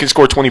 If they can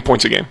score 20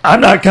 points a game.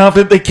 I'm not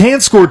confident they can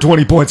score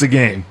 20 points a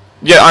game.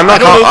 Yeah, I'm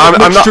not.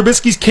 I'm not.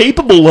 Trubisky's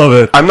capable of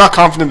it. I'm not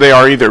confident they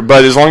are either.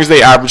 But as long as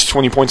they average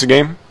 20 points a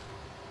game,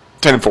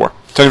 10-4,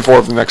 10-4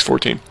 of the next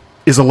 14.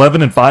 Is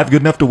 11-5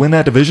 good enough to win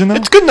that division? Though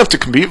it's good enough to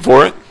compete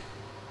for it.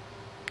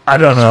 I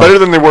don't know. It's better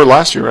than they were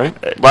last year,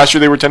 right? Last year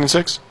they were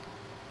 10-6.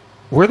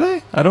 Were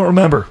they? I don't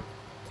remember.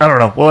 I don't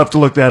know. We'll have to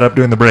look that up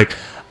during the break.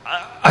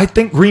 I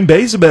think Green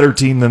Bay's a better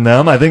team than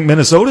them. I think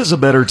Minnesota's a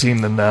better team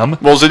than them.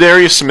 Well,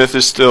 Zadarius Smith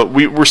is still.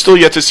 We're still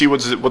yet to see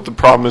what the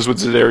problem is with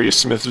Zadarius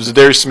Smith. If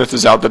Zadarius Smith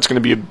is out, that's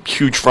going to be a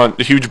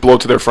huge blow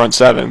to their front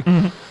seven.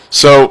 Mm-hmm.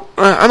 So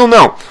I don't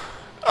know.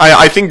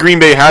 I think Green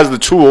Bay has the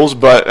tools,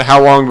 but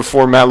how long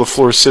before Matt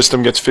LaFleur's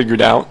system gets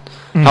figured out?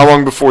 Mm-hmm. How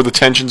long before the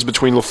tensions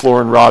between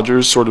LaFleur and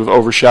Rodgers sort of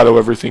overshadow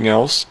everything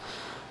else?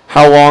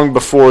 How long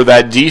before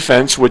that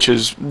defense, which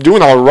is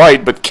doing all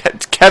right, but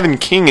Kevin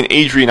King and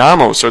Adrian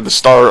Amos are the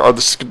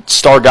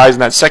star guys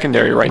in that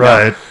secondary right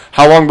now.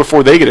 How long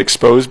before they get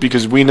exposed?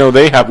 Because we know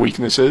they have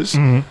weaknesses.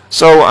 Mm-hmm.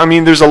 So,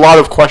 there's a lot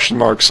of question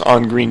marks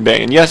on Green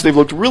Bay. And yes, they've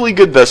looked really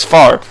good thus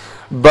far,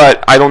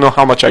 but I don't know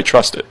how much I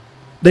trust it.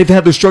 They've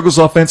had their struggles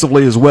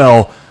offensively as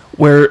well,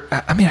 where,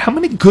 how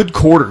many good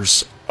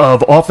quarters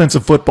of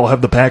offensive football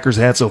have the Packers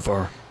had so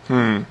far?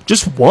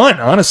 Just one,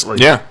 honestly.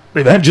 Yeah.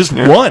 They've had just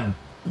one.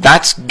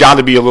 That's got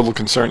to be a little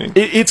concerning.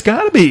 It's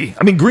got to be.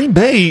 Green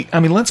Bay,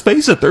 let's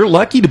face it, they're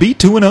lucky to be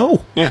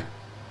 2-0. Yeah.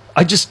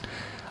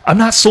 I'm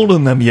not sold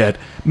on them yet.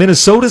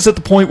 Minnesota's at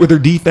the point where their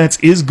defense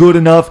is good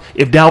enough.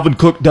 If Dalvin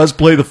Cook does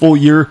play the full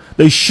year,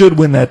 they should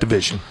win that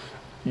division.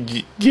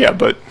 Yeah,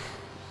 but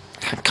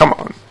come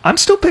on. I'm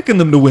still picking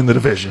them to win the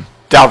division.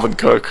 Dalvin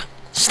Cook.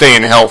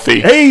 Staying healthy.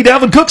 Hey,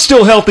 Dalvin Cook's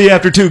still healthy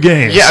after 2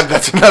 games. Yeah,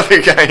 that's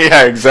another guy.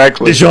 Yeah,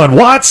 exactly. Deshaun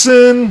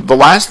Watson. The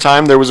last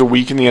time there was a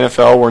week in the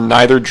NFL where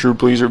neither Drew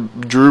Brees or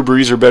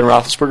Ben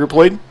Roethlisberger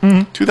played,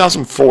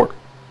 2004.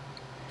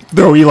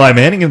 Throw Eli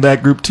Manning in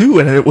that group, too,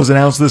 and it was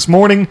announced this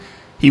morning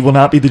he will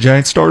not be the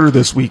Giants starter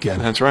this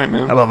weekend. That's right,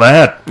 man. How about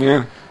that?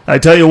 Yeah. I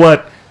tell you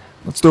what,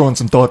 let's throw in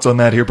some thoughts on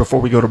that here before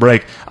we go to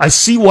break. I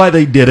see why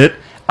they did it.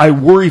 I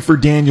worry for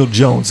Daniel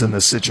Jones in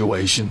this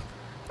situation.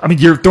 I mean,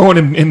 you're throwing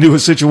him into a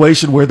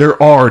situation where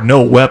there are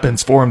no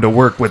weapons for him to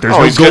work with. There's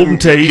no Golden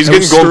Tate. He's no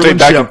getting Golden Tate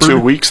back Shepard. in 2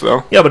 weeks,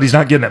 though. Yeah, but he's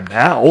not getting him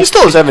now. He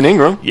still has Evan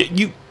Ingram.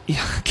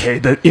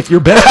 If your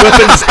best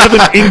weapon is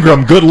Evan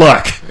Ingram, good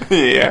luck.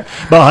 Yeah.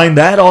 Behind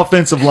that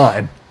offensive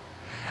line.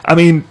 I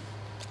mean,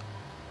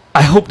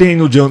 I hope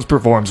Daniel Jones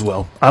performs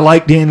well. I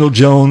like Daniel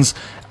Jones.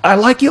 I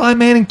like Eli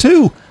Manning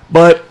too.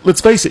 But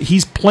let's face it,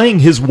 he's playing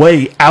his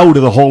way out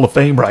of the Hall of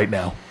Fame right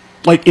now.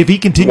 Like, if he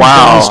continues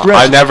down the stretch.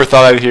 I never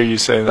thought I'd hear you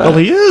say that. Well,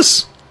 he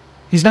is.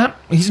 He's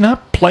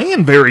not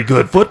playing very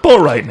good football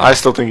right now. I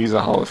still think he's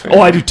a Hall of Famer.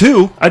 Oh, I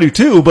do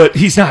too, but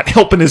he's not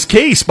helping his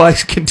case by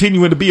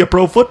continuing to be a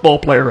pro football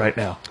player right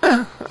now.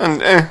 I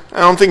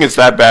don't think it's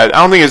that bad.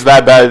 I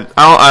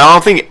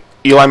don't think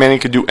Eli Manning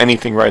could do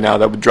anything right now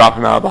that would drop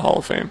him out of the Hall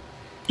of Fame.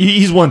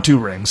 He's won 2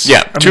 rings.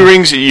 Yeah, two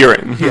rings, you're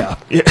in. Yeah.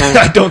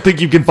 I don't think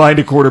you can find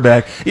a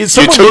quarterback. You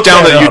took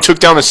down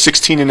a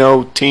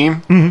 16-0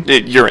 team,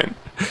 you're in.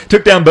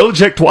 Took down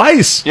Belichick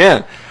twice.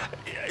 Yeah.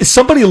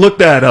 Somebody look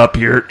that up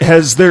here.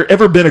 Has there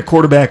ever been a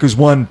quarterback who's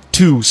won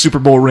 2 Super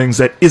Bowl rings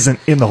that isn't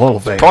in the Hall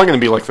of Fame? Probably going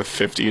to be like the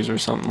 50s or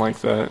something like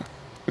that.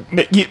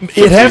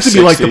 It has to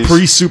be like the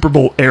pre-Super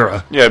Bowl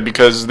era. Yeah,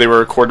 because they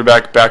were a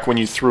quarterback back when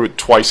you threw it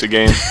twice a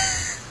game.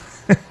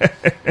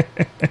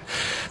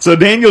 So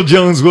Daniel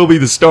Jones will be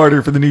the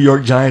starter for the New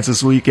York Giants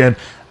this weekend.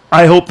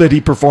 I hope that he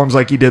performs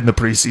like he did in the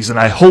preseason.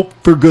 I hope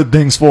for good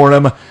things for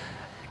him.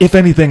 If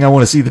anything, I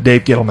want to see the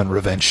Dave Gettleman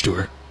revenge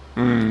tour.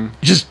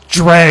 Just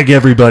drag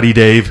everybody,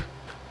 Dave.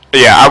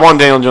 Yeah, I want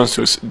Daniel Jones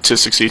to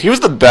succeed. He was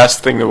the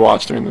best thing to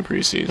watch during the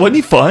preseason. Wasn't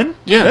he fun?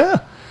 Yeah.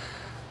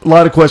 A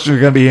lot of questions are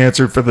going to be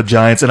answered for the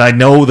Giants, and I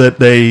know that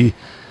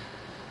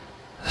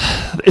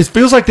it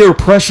feels like they were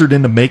pressured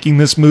into making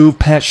this move.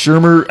 Pat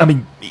Shurmur, I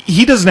mean,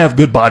 he doesn't have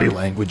good body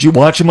language. You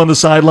watch him on the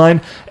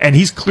sideline, and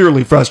he's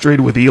clearly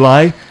frustrated with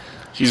Eli.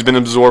 He's been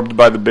absorbed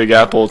by the Big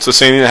Apple. It's the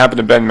same thing that happened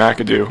to Ben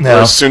McAdoo.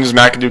 No. As soon as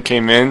McAdoo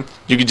came in,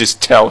 you could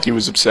just tell he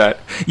was upset.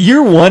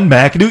 Year 1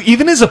 McAdoo,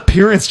 even his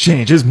appearance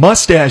changed, his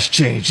mustache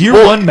changed. Year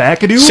 1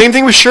 McAdoo. Same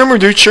thing with Shurmur,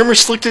 dude. Shurmur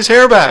slicked his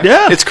hair back.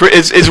 Yeah. It's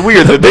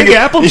weird. The Big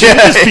Apple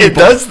changes people. It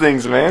does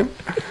things, man.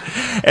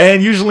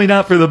 And usually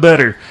not for the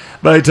better.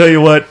 But I tell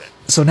you what,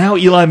 so now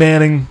Eli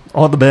Manning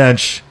on the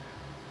bench.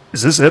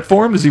 Is this it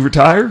for him? Does he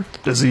retire?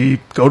 Does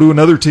he go to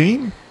another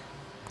team?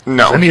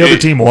 No. Does any other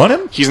team want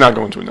him? He's not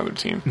going to another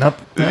team. No.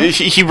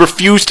 He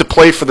refused to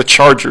play for the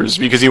Chargers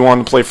because he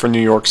wanted to play for New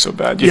York so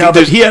bad.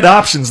 But he had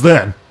options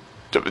then.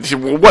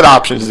 What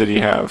options did he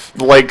have?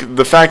 Like,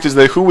 the fact is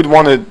that who would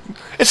want to...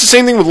 It's the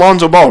same thing with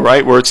Lonzo Ball,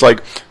 right? Where it's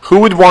like, who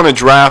would want to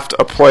draft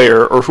a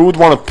player or who would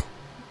want to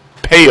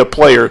pay a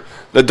player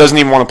that doesn't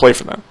even want to play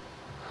for them?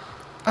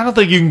 I don't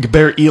think you can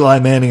compare Eli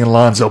Manning and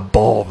Lonzo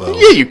Ball, though.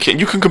 Yeah, you can.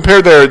 You can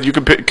compare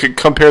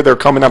their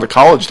coming out of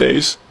college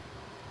days.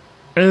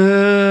 I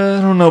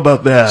don't know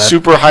about that.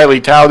 Super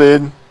highly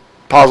touted,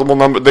 possible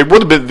number. They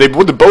would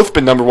have both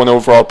been number 1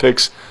 overall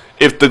picks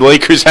if the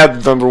Lakers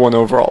had the number 1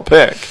 overall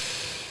pick.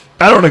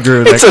 I don't agree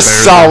with that. It's a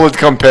solid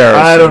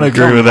comparison. I don't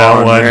agree with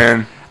that one.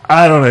 Man.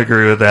 I don't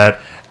agree with that.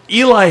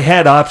 Eli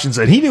had options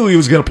that he knew he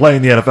was going to play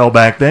in the NFL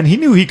back then. He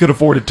knew he could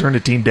afford to turn a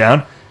team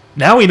down.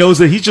 Now he knows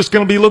that he's just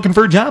going to be looking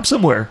for a job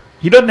somewhere.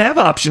 He doesn't have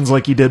options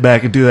like he did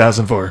back in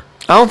 2004.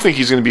 I don't think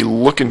he's going to be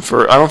looking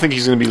for. I don't think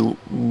he's going to be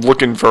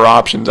looking for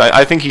options.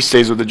 I think he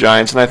stays with the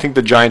Giants, and I think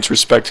the Giants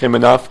respect him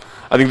enough.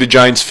 I think the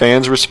Giants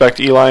fans respect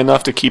Eli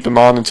enough to keep him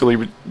on until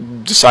he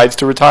decides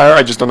to retire.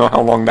 I just don't know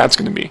how long that's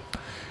going to be.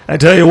 I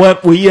tell you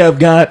what, we have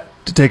got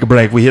to take a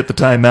break. We hit the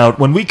timeout.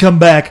 When we come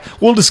back,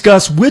 we'll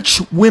discuss which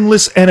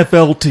winless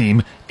NFL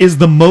team is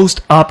the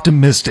most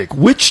optimistic.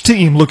 Which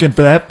team looking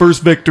for that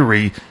first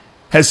victory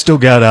has still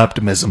got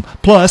optimism.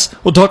 Plus,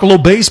 we'll talk a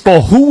little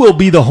baseball. Who will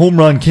be the home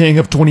run king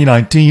of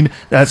 2019?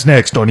 That's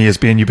next on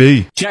ESPN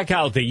UP. Check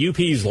out the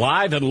UP's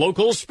live and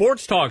local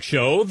sports talk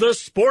show, The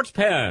Sports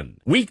Pen.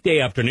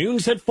 Weekday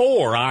afternoons at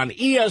 4 on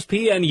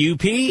ESPN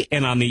UP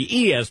and on the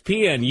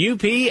ESPN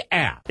UP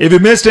app. If you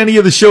missed any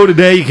of the show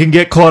today, you can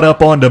get caught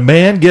up on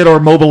demand. Get our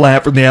mobile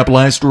app from the Apple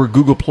iStore or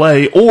Google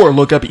Play, or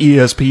look up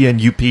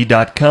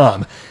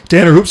ESPNUP.com.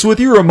 Tanner Hoops with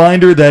you. A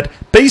reminder that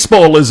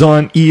baseball is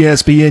on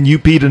ESPN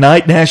UP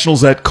tonight.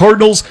 Nationals at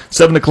Cardinals,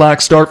 7 o'clock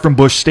start from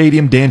Busch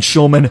Stadium. Dan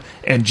Shulman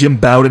and Jim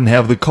Bowden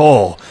have the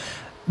call.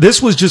 This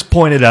was just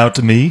pointed out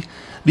to me.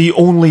 The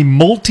only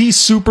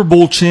multi-Super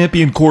Bowl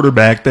champion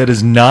quarterback that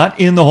is not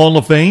in the Hall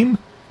of Fame,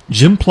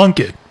 Jim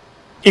Plunkett.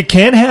 It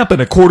can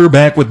happen. A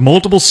quarterback with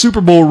multiple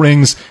Super Bowl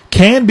rings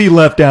can be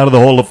left out of the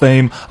Hall of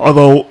Fame,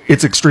 although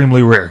it's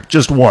extremely rare.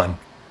 Just one.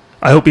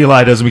 I hope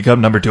Eli doesn't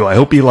become number 2. I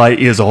hope Eli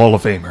is a Hall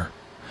of Famer.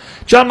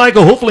 John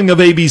Michael Hofling of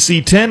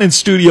ABC 10 in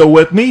studio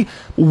with me.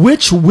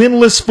 Which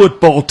winless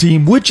football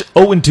team, which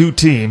 0-2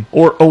 team,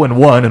 or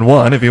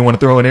 0-1 if you want to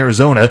throw in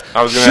Arizona,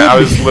 I was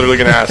literally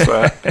going to ask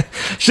that.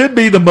 should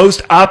be the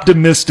most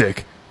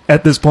optimistic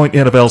at this point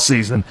in NFL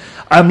season?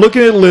 I'm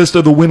looking at a list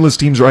of the winless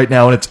teams right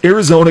now, and it's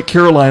Arizona,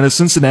 Carolina,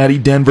 Cincinnati,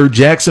 Denver,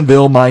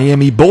 Jacksonville,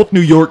 Miami, both New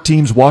York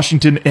teams,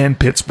 Washington, and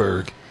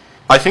Pittsburgh.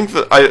 I think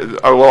that I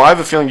have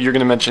a feeling you're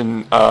going to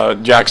mention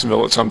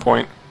Jacksonville at some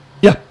point.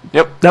 Yeah.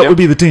 Yep. That would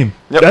be the team.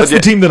 Yep. That's the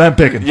team that I'm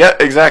picking. Yeah,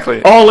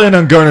 exactly. All in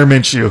on Gardner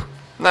Minshew.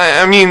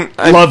 I mean,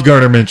 love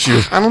Gardner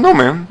Minshew. I don't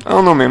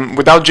know, man.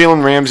 Without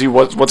Jalen Ramsey,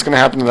 what's going to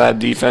happen to that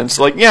defense?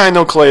 Like, yeah, I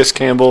know Calais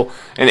Campbell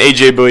and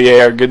A.J.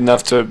 Bouye are good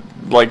enough to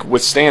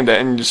withstand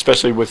it, and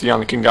especially with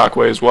Yannick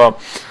Ngakoue as well.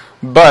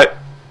 But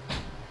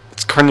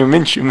it's Gardner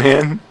Minshew,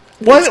 man.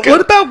 What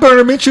about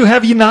Gardner Minshew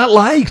have you not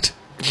liked?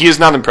 He has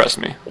not impressed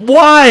me.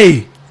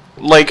 Why?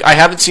 Like, I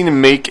haven't seen him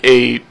make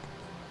a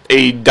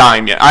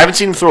dime yet. I haven't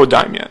seen him throw a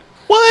dime yet.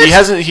 What? He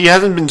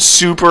hasn't been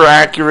super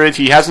accurate.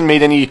 He hasn't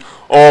made any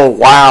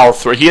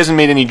throw. He hasn't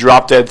made any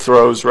drop dead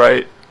throws,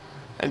 right?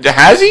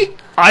 Has he?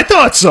 I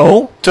thought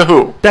so. To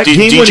who? That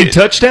game-winning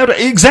touchdown?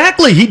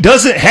 Exactly. He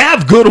doesn't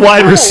have good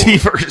wide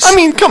receivers. I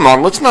mean, come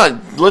on. Let's not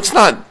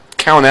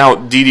count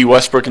out D.D.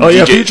 Westbrook and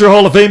DJ. Future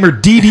Hall of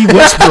Famer D.D.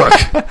 Westbrook.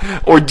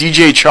 Or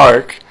DJ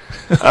Chark.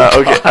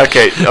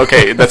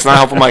 Okay. That's not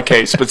helping my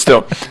case, but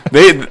still,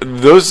 DJ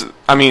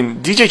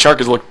Chark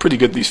has looked pretty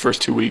good these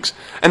first 2 weeks,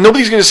 and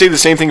nobody's going to say the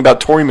same thing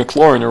about Torrey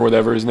McLaurin or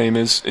whatever his name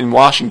is in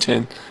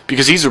Washington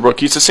because he's a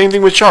rookie. It's the same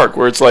thing with Chark,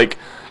 where it's like,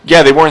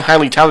 yeah, they weren't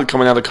highly talented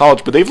coming out of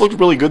college, but they've looked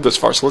really good thus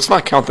far. So let's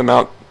not count them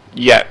out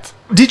yet.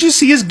 Did you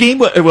see his game?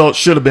 Well, it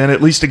should have been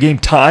at least a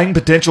game-tying,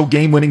 potential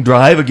game-winning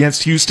drive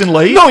against Houston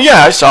late. No,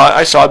 yeah, I saw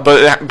it,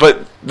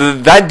 but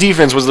that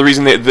defense was the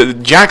reason the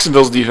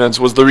Jacksonville's defense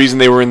was the reason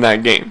they were in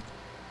that game.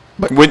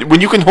 When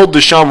you can hold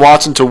Deshaun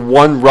Watson to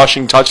one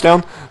rushing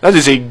touchdown, that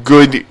is a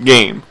good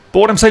game.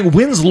 But what I'm saying,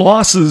 wins,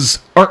 losses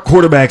aren't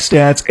quarterback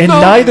stats, and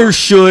neither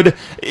should.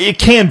 It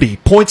can be.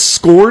 Points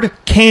scored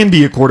can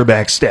be a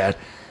quarterback stat.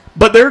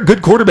 But there are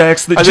good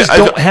quarterbacks that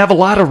don't have a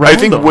lot around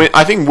them.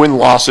 I think win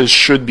losses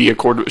should be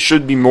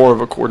more of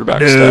a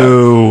quarterback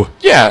stat.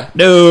 Yeah.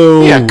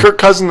 No. Yeah, Kirk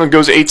Cousins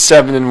goes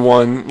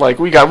 8-7-1. Like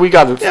we got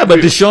it. Yeah, but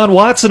Deshaun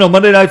Watson on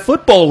Monday Night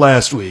Football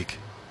last week.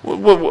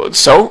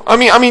 So I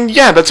mean,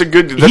 yeah, that's a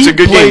good. He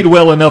played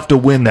well enough to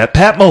win that.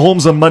 Pat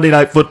Mahomes on Monday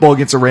Night Football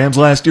against the Rams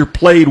last year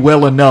played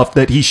well enough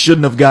that he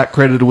shouldn't have got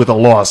credited with a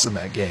loss in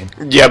that game.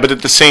 Yeah, but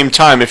at the same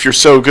time, if you're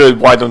so good,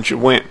 why don't you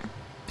win?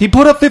 He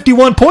put up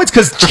 51 points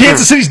because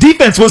Kansas City's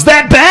defense was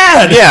that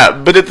bad. Yeah,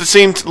 but at the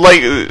same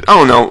I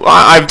don't know.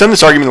 I've done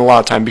this argument a lot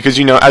of time because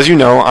as you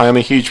know, I am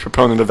a huge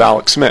proponent of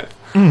Alex Smith.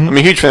 Mm-hmm. I'm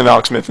a huge fan of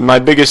Alex Smith, and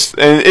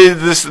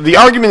the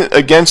argument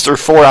against or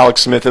for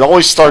Alex Smith, it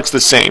always starts the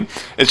same.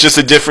 It's just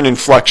a different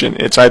inflection.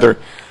 It's either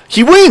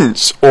he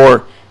wins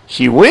or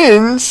he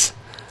wins,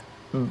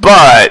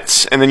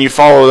 but, and then you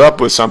follow it up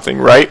with something,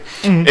 right?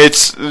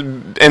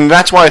 Mm-hmm. And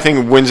that's why I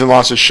think wins and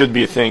losses should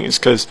be a thing, is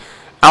because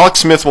Alex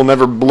Smith will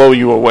never blow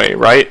you away,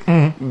 right?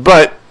 Mm-hmm.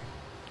 But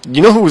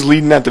you know who was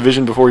leading that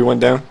division before he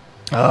went down?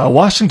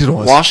 Washington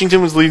was.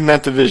 Washington was leading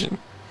that division.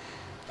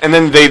 And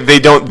then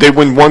they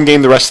win one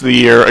game the rest of the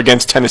year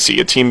against Tennessee,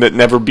 a team that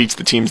never beats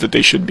the teams that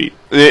they should beat.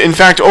 In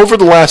fact, over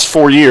the last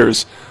 4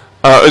 years,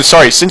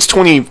 since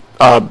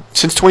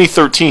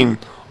 2013,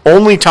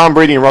 only Tom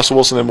Brady and Russell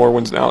Wilson have more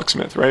wins than Alex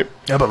Smith, right?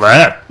 How about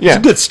that? Yeah. It's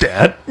a good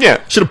stat.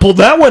 Yeah. Should have pulled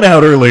that one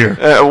out earlier.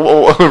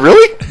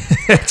 Really?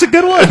 It's a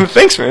good one.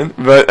 Thanks, man.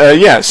 But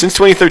since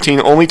 2013,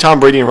 only Tom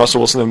Brady and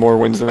Russell Wilson have more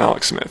wins than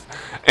Alex Smith.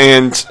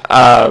 And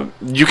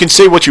you can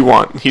say what you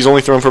want. He's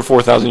only thrown for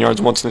 4,000 yards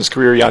once in his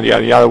career, yada,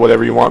 yada, yada,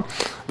 whatever you want.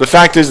 The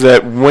fact is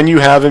that when you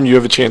have him, you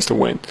have a chance to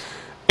win.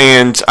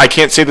 And I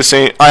can't say the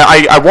same.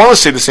 I want to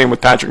say the same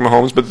with Patrick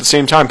Mahomes, but at the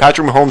same time,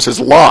 Patrick Mahomes has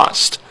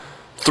lost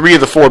 3 of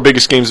the 4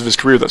 biggest games of his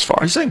career thus far.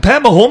 Are you saying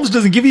Pat Mahomes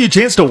doesn't give you a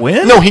chance to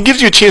win? No, he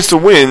gives you a chance to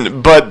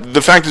win, but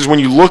the fact is when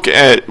you look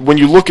at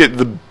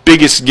the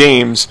biggest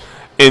games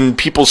in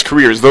people's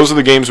careers, those are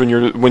the games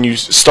when you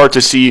start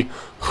to see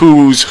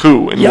who's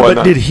who and whatnot.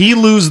 But did he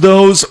lose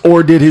those,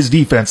 or did his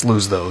defense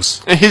lose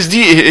those?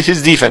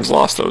 His defense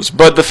lost those.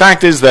 But the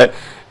fact is that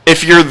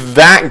if you're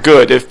that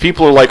good, if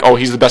people are like, oh,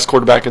 he's the best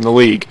quarterback in the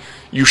league,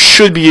 you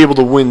should be able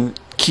to win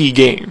key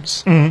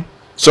games. Mm-hmm.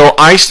 So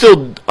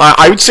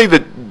I would say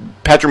that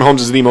Patrick Mahomes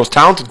is the most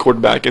talented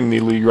quarterback in the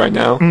league right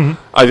now. Mm-hmm.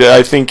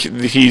 I think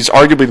he's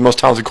arguably the most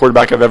talented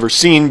quarterback I've ever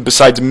seen,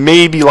 besides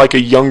maybe like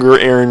a younger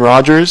Aaron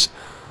Rodgers.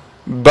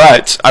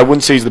 But I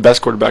wouldn't say he's the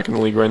best quarterback in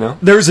the league right now.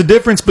 There's a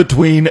difference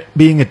between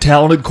being a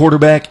talented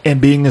quarterback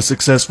and being a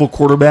successful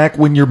quarterback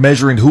when you're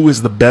measuring who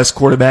is the best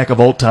quarterback of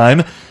all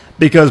time.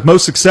 Because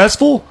most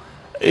successful,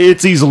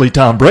 it's easily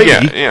Tom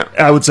Brady. Yeah.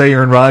 I would say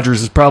Aaron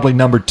Rodgers is probably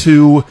number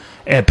 2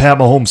 and Pat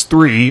Mahomes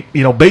 3.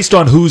 Based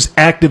on who's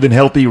active and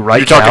healthy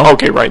right now.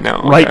 Okay, right now.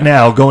 Okay. Right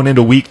now, going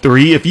into week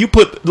 3. If you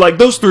put,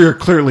 those 3 are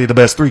clearly the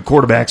best 3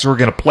 quarterbacks who are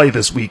going to play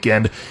this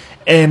weekend.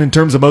 And in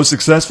terms of most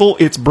successful,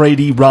 it's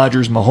Brady,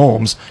 Rodgers,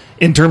 Mahomes.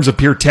 In terms of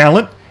pure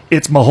talent,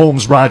 it's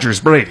Mahomes, Rodgers,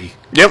 Brady.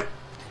 Yep.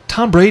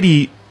 Tom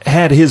Brady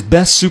had his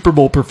best Super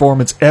Bowl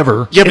performance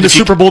ever in a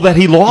Super Bowl that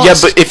he lost.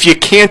 Yeah, but if you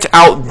can't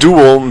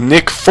outduel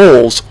Nick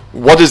Foles,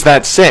 what does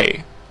that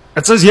say?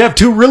 It says you have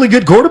 2 really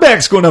good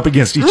quarterbacks going up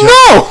against each other.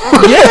 No!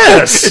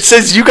 Yes! It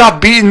says you got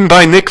beaten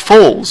by Nick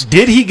Foles.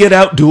 Did he get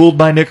outdueled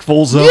by Nick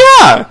Foles, though?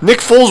 Yeah! Nick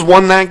Foles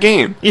won that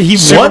game. Yeah, he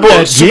won that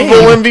game. Super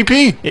Bowl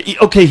MVP.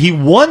 Okay, he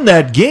won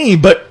that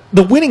game, but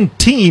the winning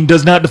team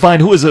does not define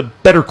who is a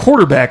better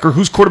quarterback or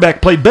whose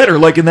quarterback played better.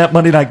 Like in that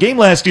Monday night game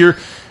last year,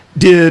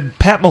 did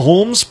Pat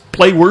Mahomes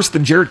play worse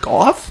than Jared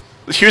Goff?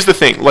 Here's the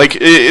thing.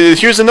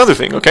 Here's another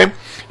thing, okay?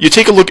 You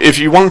take a look, if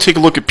you want to take a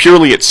look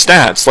purely at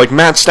stats, like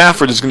Matt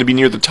Stafford is going to be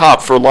near the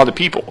top for a lot of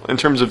people in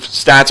terms of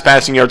stats,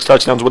 passing yards,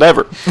 touchdowns,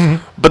 whatever.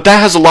 Mm-hmm. But that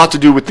has a lot to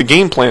do with the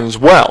game plan as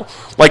well.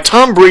 Like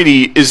Tom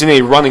Brady is in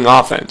a running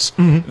offense.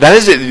 Mm-hmm. That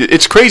is it.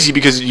 It's crazy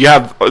because you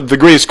have the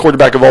greatest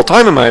quarterback of all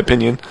time, in my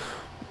opinion.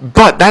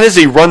 But that is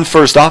a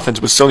run-first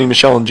offense with Sony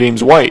Michel and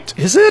James White.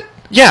 Is it?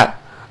 Yeah.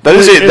 That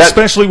is it.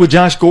 Especially with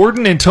Josh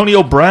Gordon,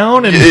 Antonio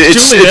Brown, and Julian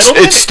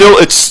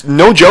Edelman? It's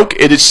no joke.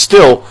 It is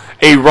still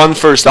a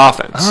run-first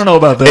offense. I don't know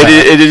about that.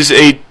 It is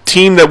a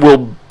team that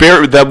will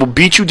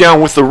beat you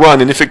down with the run,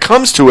 and if it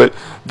comes to it,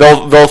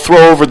 they'll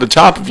throw over the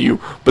top of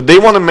you. But they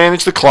want to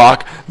manage the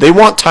clock. They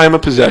want time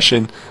of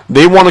possession.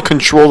 They want to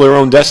control their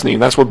own destiny,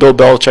 and that's what Bill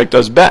Belichick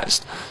does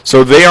best.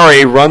 So they are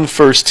a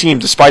run-first team,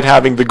 despite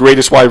having the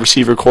greatest wide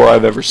receiver core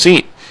I've ever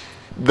seen.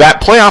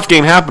 That playoff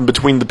game happened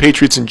between the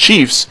Patriots and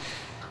Chiefs.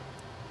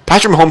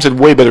 Patrick Mahomes had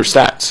way better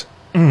stats,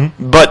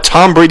 but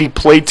Tom Brady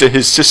played to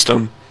his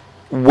system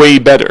way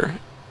better,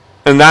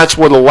 and that's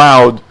what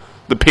allowed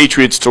the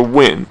Patriots to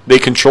win. They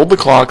controlled the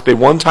clock, they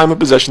won time of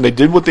possession, they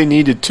did what they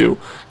needed to,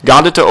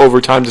 got it to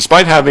overtime,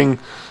 despite having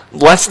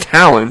less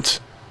talent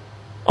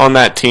on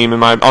that team,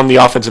 on the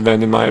offensive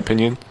end, in my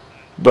opinion.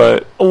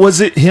 But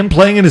was it him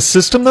playing in his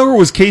system, though, or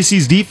was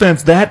Casey's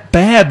defense that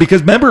bad?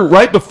 Because remember,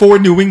 right before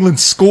New England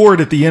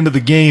scored at the end of the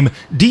game,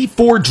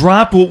 D4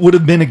 dropped what would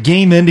have been a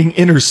game-ending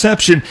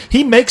interception.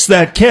 He makes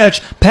that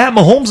catch. Pat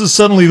Mahomes is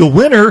suddenly the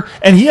winner,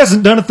 and he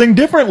hasn't done a thing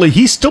differently.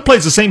 He still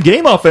plays the same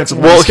game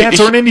offensively. Well, the stats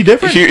aren't any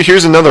different.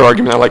 Here's another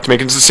argument I like to make.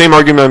 It's the same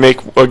argument I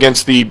make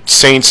against the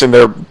Saints and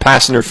their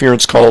pass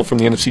interference call from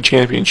the NFC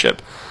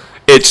Championship.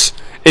 It's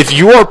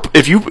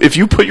If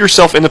you put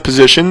yourself in a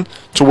position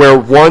to where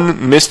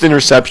one missed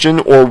interception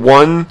or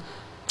one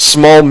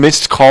small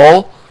missed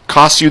call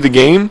costs you the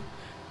game,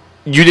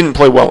 you didn't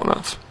play well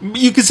enough.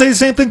 You could say the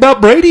same thing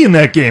about Brady in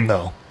that game,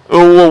 though.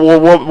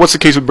 Well, what's the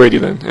case with Brady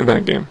then in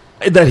that game?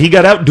 That he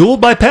got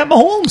outdueled by Pat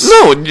Mahomes.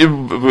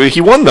 No,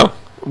 he won though.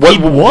 He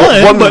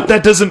won, but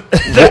that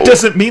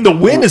doesn't mean the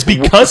win is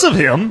because of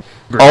him.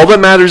 All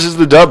that matters is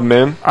the dub,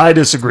 man. I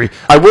disagree.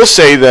 I will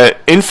say that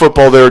in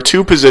football there are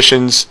two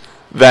positions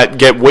that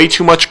get way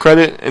too much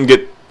credit and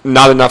get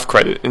not enough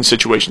credit in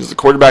situations, the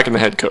quarterback and the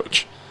head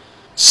coach.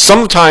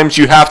 Sometimes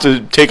you have to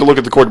take a look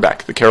at the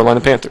quarterback, the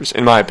Carolina Panthers,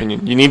 in my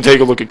opinion. You need to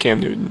take a look at Cam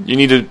Newton. You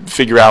need to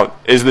figure out,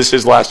 is this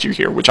his last year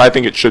here, which I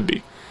think it should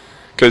be.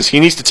 Because he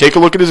needs to take a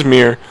look at his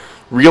mirror,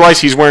 realize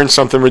he's wearing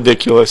something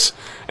ridiculous,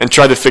 and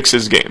try to fix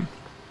his game.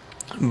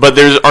 But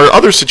there are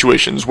other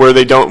situations where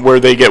they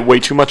get way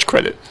too much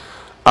credit.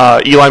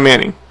 Eli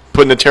Manning,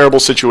 put in a terrible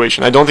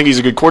situation. I don't think he's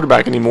a good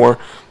quarterback anymore,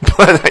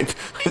 but I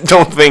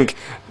don't think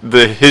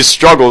his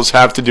struggles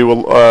have to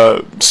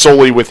do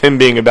solely with him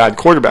being a bad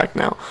quarterback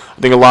now.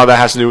 I think a lot of that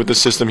has to do with the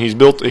system he's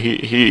built,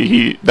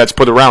 he that's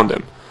put around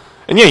him.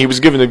 And yeah, he was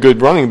given a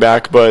good running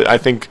back, but I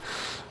think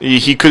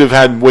he could have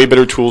had way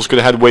better tools, could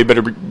have had way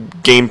better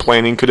game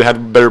planning, could have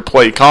had better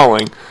play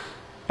calling,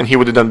 and he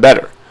would have done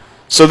better.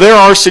 So there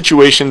are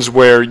situations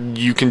where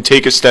you can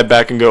take a step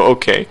back and go,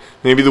 okay,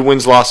 maybe the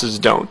wins losses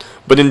don't.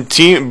 But in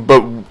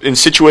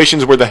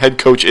situations where the head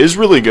coach is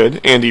really good,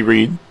 Andy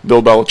Reid,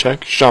 Bill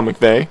Belichick, Sean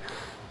McVay,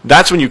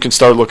 that's when you can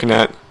start looking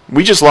at,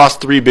 we just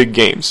lost 3 big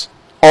games.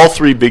 All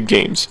 3 big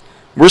games.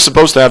 We're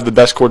supposed to have the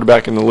best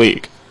quarterback in the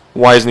league.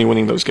 Why isn't he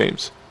winning those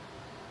games?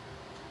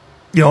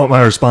 You know what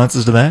my response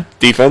is to that?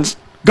 Defense?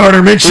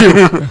 Gardner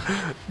Minshew.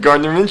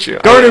 Gardner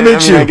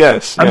Minshew. I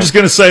guess. I'm just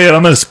going to say it.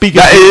 I'm going to speak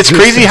it. It's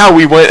crazy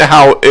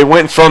how it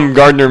went from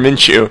Gardner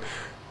Minshew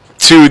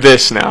to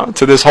this now,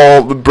 to this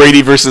whole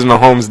Brady versus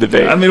Mahomes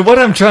debate. I mean, what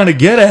I'm trying to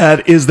get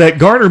at is that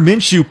Gardner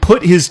Minshew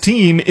put his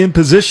team in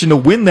position to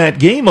win that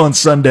game on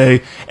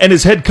Sunday, and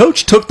his head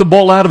coach took the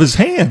ball out of his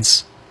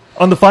hands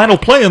on the final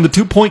play on the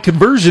 2-point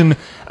conversion.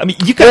 I mean,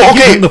 you got to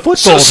give him the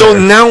football. So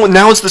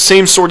now it's the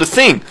same sort of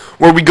thing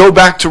where we go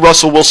back to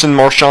Russell Wilson,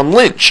 Marshawn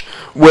Lynch,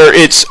 where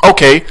it's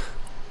okay.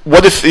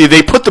 What if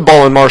they put the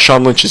ball in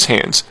Marshawn Lynch's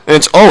hands? And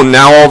it's,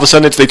 now all of a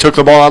sudden they took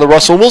the ball out of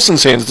Russell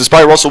Wilson's hands,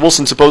 despite Russell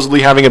Wilson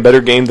supposedly having a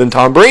better game than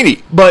Tom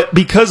Brady. But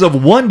because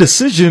of one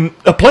decision,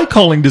 a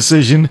play-calling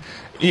decision,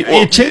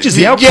 it changes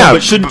the outcome,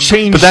 but shouldn't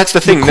change. But that's the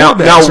thing. Now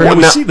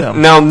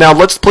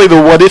let's play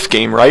the what-if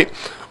game, right?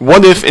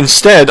 What if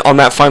instead on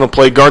that final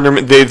play, Gardner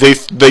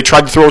they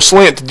tried to throw a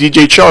slant to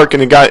DJ Chark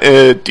and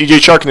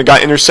it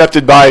got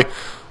intercepted by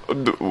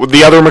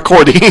the other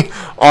McCourty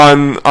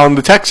on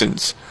the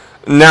Texans.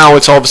 Now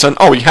it's all of a sudden,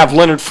 you have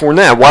Leonard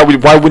Fournette. Why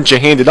wouldn't you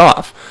hand it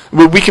off?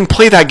 We can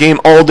play that game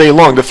all day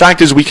long. The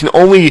fact is we can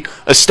only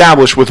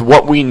establish with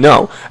what we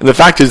know. And the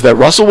fact is that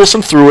Russell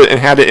Wilson threw it and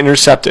had it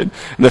intercepted.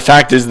 And the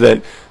fact is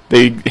that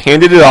they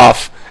handed it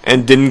off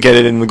and didn't get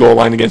it in the goal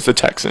line against the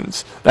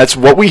Texans. That's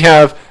what we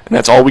have, and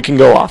that's all we can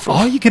go off of.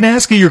 All you can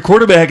ask of your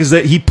quarterback is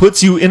that he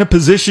puts you in a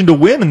position to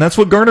win, and that's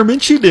what Gardner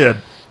Minshew did.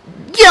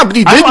 Yeah, but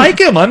he didn't. I like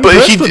him. I'm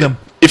impressed with him.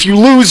 if you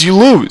lose, you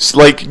lose.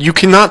 Like, you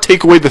cannot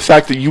take away the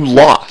fact that you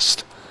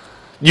lost.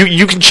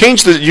 You can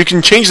change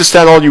the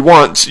stat all you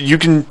want. You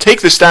can take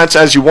the stats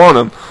as you want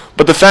them.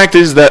 But the fact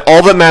is that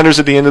all that matters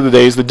at the end of the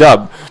day is the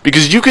dub.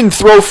 Because you can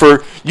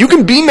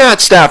be Matt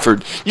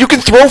Stafford. You can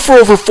throw for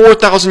over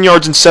 4,000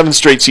 yards in 7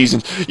 straight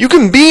seasons. You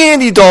can be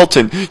Andy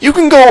Dalton. You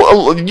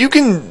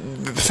can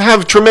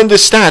have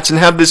tremendous stats and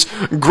have this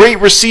great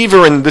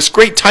receiver and this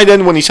great tight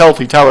end when he's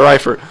healthy, Tyler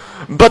Eifert.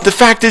 But the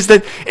fact is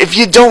that if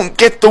you don't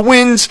get the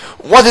wins,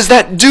 what does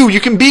that do?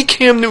 You can beat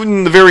Cam Newton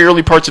in the very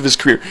early parts of his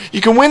career.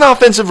 You can win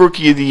Offensive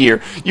Rookie of the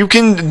Year. You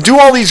can do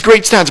all these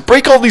great stats,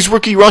 break all these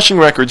rookie rushing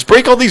records,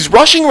 break all these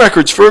rushing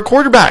records for a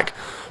quarterback.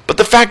 But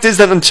the fact is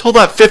that until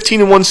that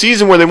 15-1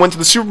 season where they went to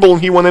the Super Bowl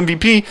and he won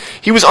MVP,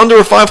 he was under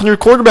a 500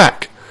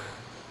 quarterback.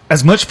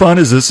 As much fun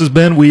as this has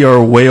been, we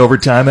are way over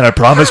time, and I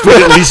promised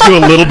we'd at least do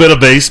a little bit of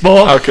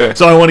baseball. Okay.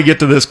 So I want to get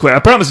to this quick. I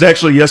promised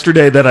actually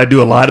yesterday that I'd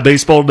do a lot of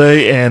baseball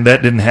today, and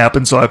that didn't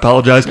happen, so I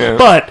apologize. Yeah.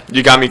 But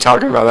you got me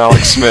talking about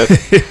Alex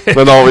Smith.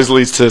 That always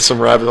leads to some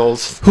rabbit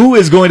holes. Who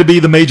is going to be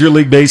the Major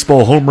League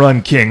Baseball home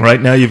run king?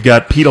 Right now you've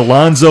got Pete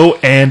Alonso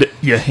and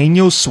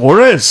Eugenio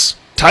Suarez.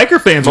 Tiger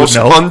fans would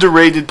know. Most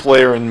underrated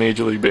player in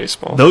Major League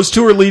Baseball. Those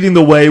two are leading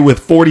the way with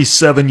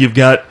 47. You've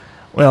got,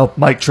 well,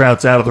 Mike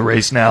Trout's out of the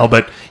race now,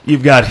 but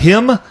you've got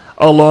him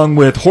along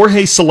with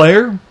Jorge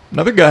Soler,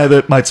 another guy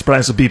that might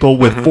surprise some people,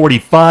 with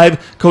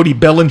 45. Cody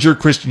Bellinger,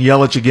 Christian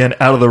Yelich again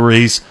out of the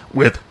race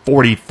with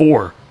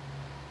 44.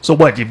 So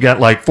what, you've got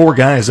like 4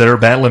 guys that are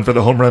battling for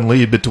the home run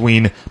lead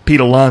between Pete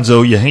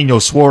Alonso, Eugenio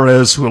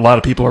Suarez, who a lot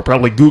of people are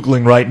probably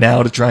Googling right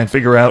now to try and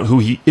figure out who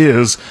he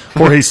is,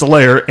 Jorge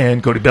Soler,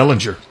 and Cody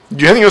Bellinger.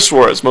 Eugenio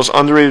Suarez, most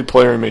underrated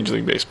player in Major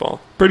League Baseball.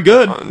 Pretty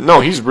good.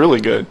 No, he's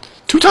really good.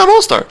 2-time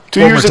All-Star.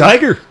 Former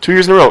Tiger. 2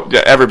 years in a row.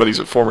 Yeah, everybody's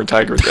a former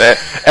Tiger.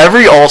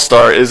 Every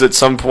All-Star is at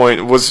some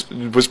point, was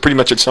pretty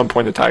much at some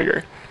point a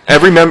Tiger.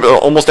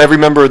 Almost every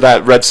member of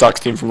that Red Sox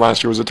team from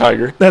last year was a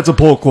Tiger. That's a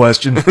poll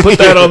question. Put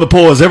that on the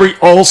poll. Is every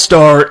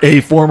All-Star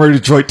a former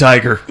Detroit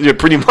Tiger? Yeah,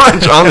 pretty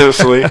much,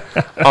 honestly.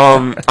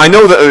 I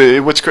know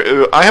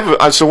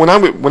that so when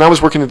I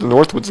was working at the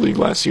Northwoods League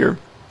last year,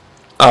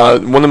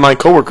 one of my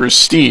coworkers,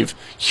 Steve,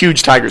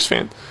 huge Tigers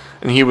fan,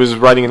 and he was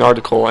writing an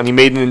article, and he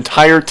made an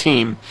entire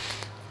team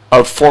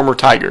of former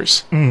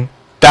Tigers.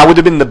 That would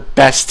have been the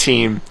best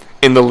team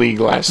in the league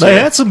last year. They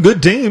had some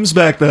good teams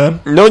back then.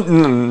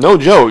 No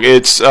joke.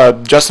 It's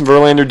Justin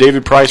Verlander,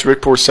 David Price,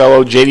 Rick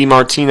Porcello, J.D.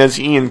 Martinez,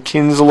 Ian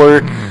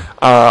Kinsler,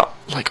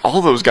 like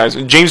all those guys.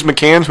 James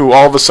McCann, who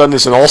all of a sudden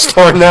is an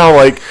all-star now.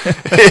 Like,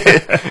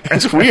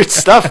 it's weird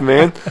stuff,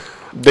 man.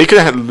 They could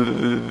have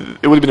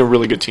it would have been a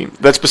really good team.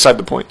 That's beside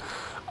the point.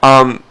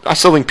 I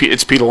still think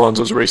it's Pete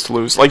Alonso's race to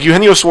lose. Like,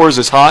 Eugenio Suarez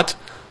is hot,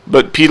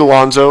 but Pete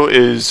Alonso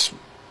is,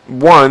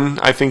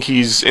 I think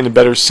he's in a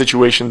better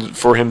situation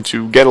for him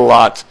to get a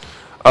lot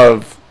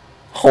of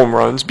home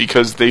runs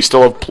because they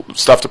still have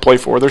stuff to play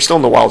for. They're still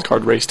in the wild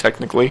card race,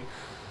 technically.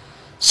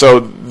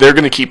 So they're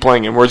going to keep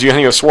playing him. Whereas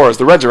Eugenio Suarez,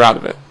 the Reds are out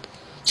of it.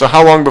 So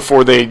how long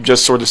before they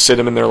just sort of sit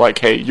him and they're like,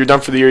 hey, you're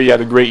done for the year, you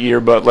had a great year,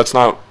 but let's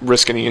not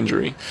risk any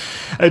injury.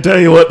 I tell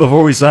you what,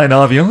 before we sign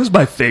off, you know who's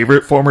my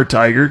favorite former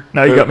Tiger?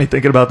 Now you got me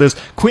thinking about this.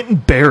 Quentin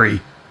Berry.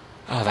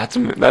 Oh, that's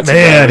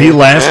man, he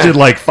lasted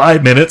like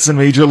 5 minutes in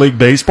Major League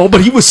Baseball,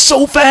 but he was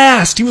so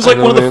fast. He was like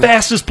one of the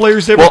fastest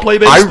players to ever play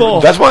baseball.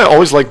 That's why I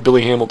always liked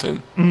Billy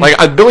Hamilton.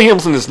 Like, Billy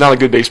Hamilton is not a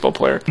good baseball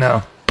player.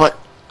 No. But,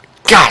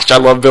 gosh, I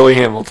love Billy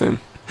Hamilton.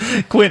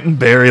 Quentin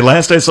Berry.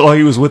 Last I saw,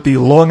 he was with the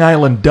Long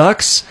Island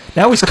Ducks.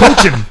 Now he's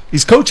coaching.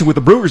 He's coaching with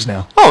the Brewers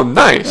now. Oh,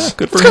 nice. Yeah,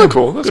 good for him. Kind of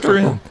cool. That's good for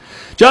him.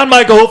 John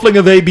Michael Hofling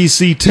of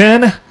ABC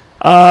 10.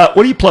 What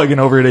are you plugging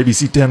over at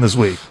ABC 10 this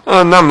week?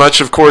 Not much,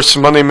 of course.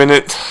 Monday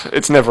Minute.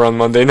 It's never on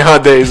Monday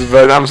nowadays,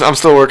 but I'm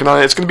still working on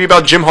it. It's going to be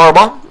about Jim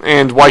Harbaugh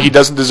and why he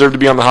doesn't deserve to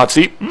be on the hot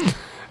seat.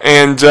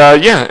 And,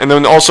 and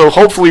then also,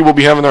 hopefully, we'll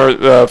be having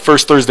our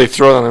first Thursday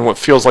Throwdown in what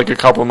feels like a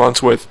couple of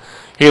months with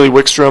Haley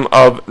Wickstrom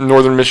of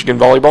Northern Michigan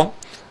Volleyball.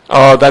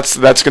 That's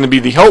going to be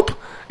the hope,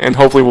 and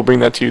hopefully we'll bring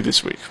that to you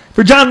this week.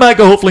 For John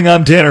Michael Hofling,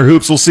 I'm Tanner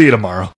Hoops. We'll see you tomorrow.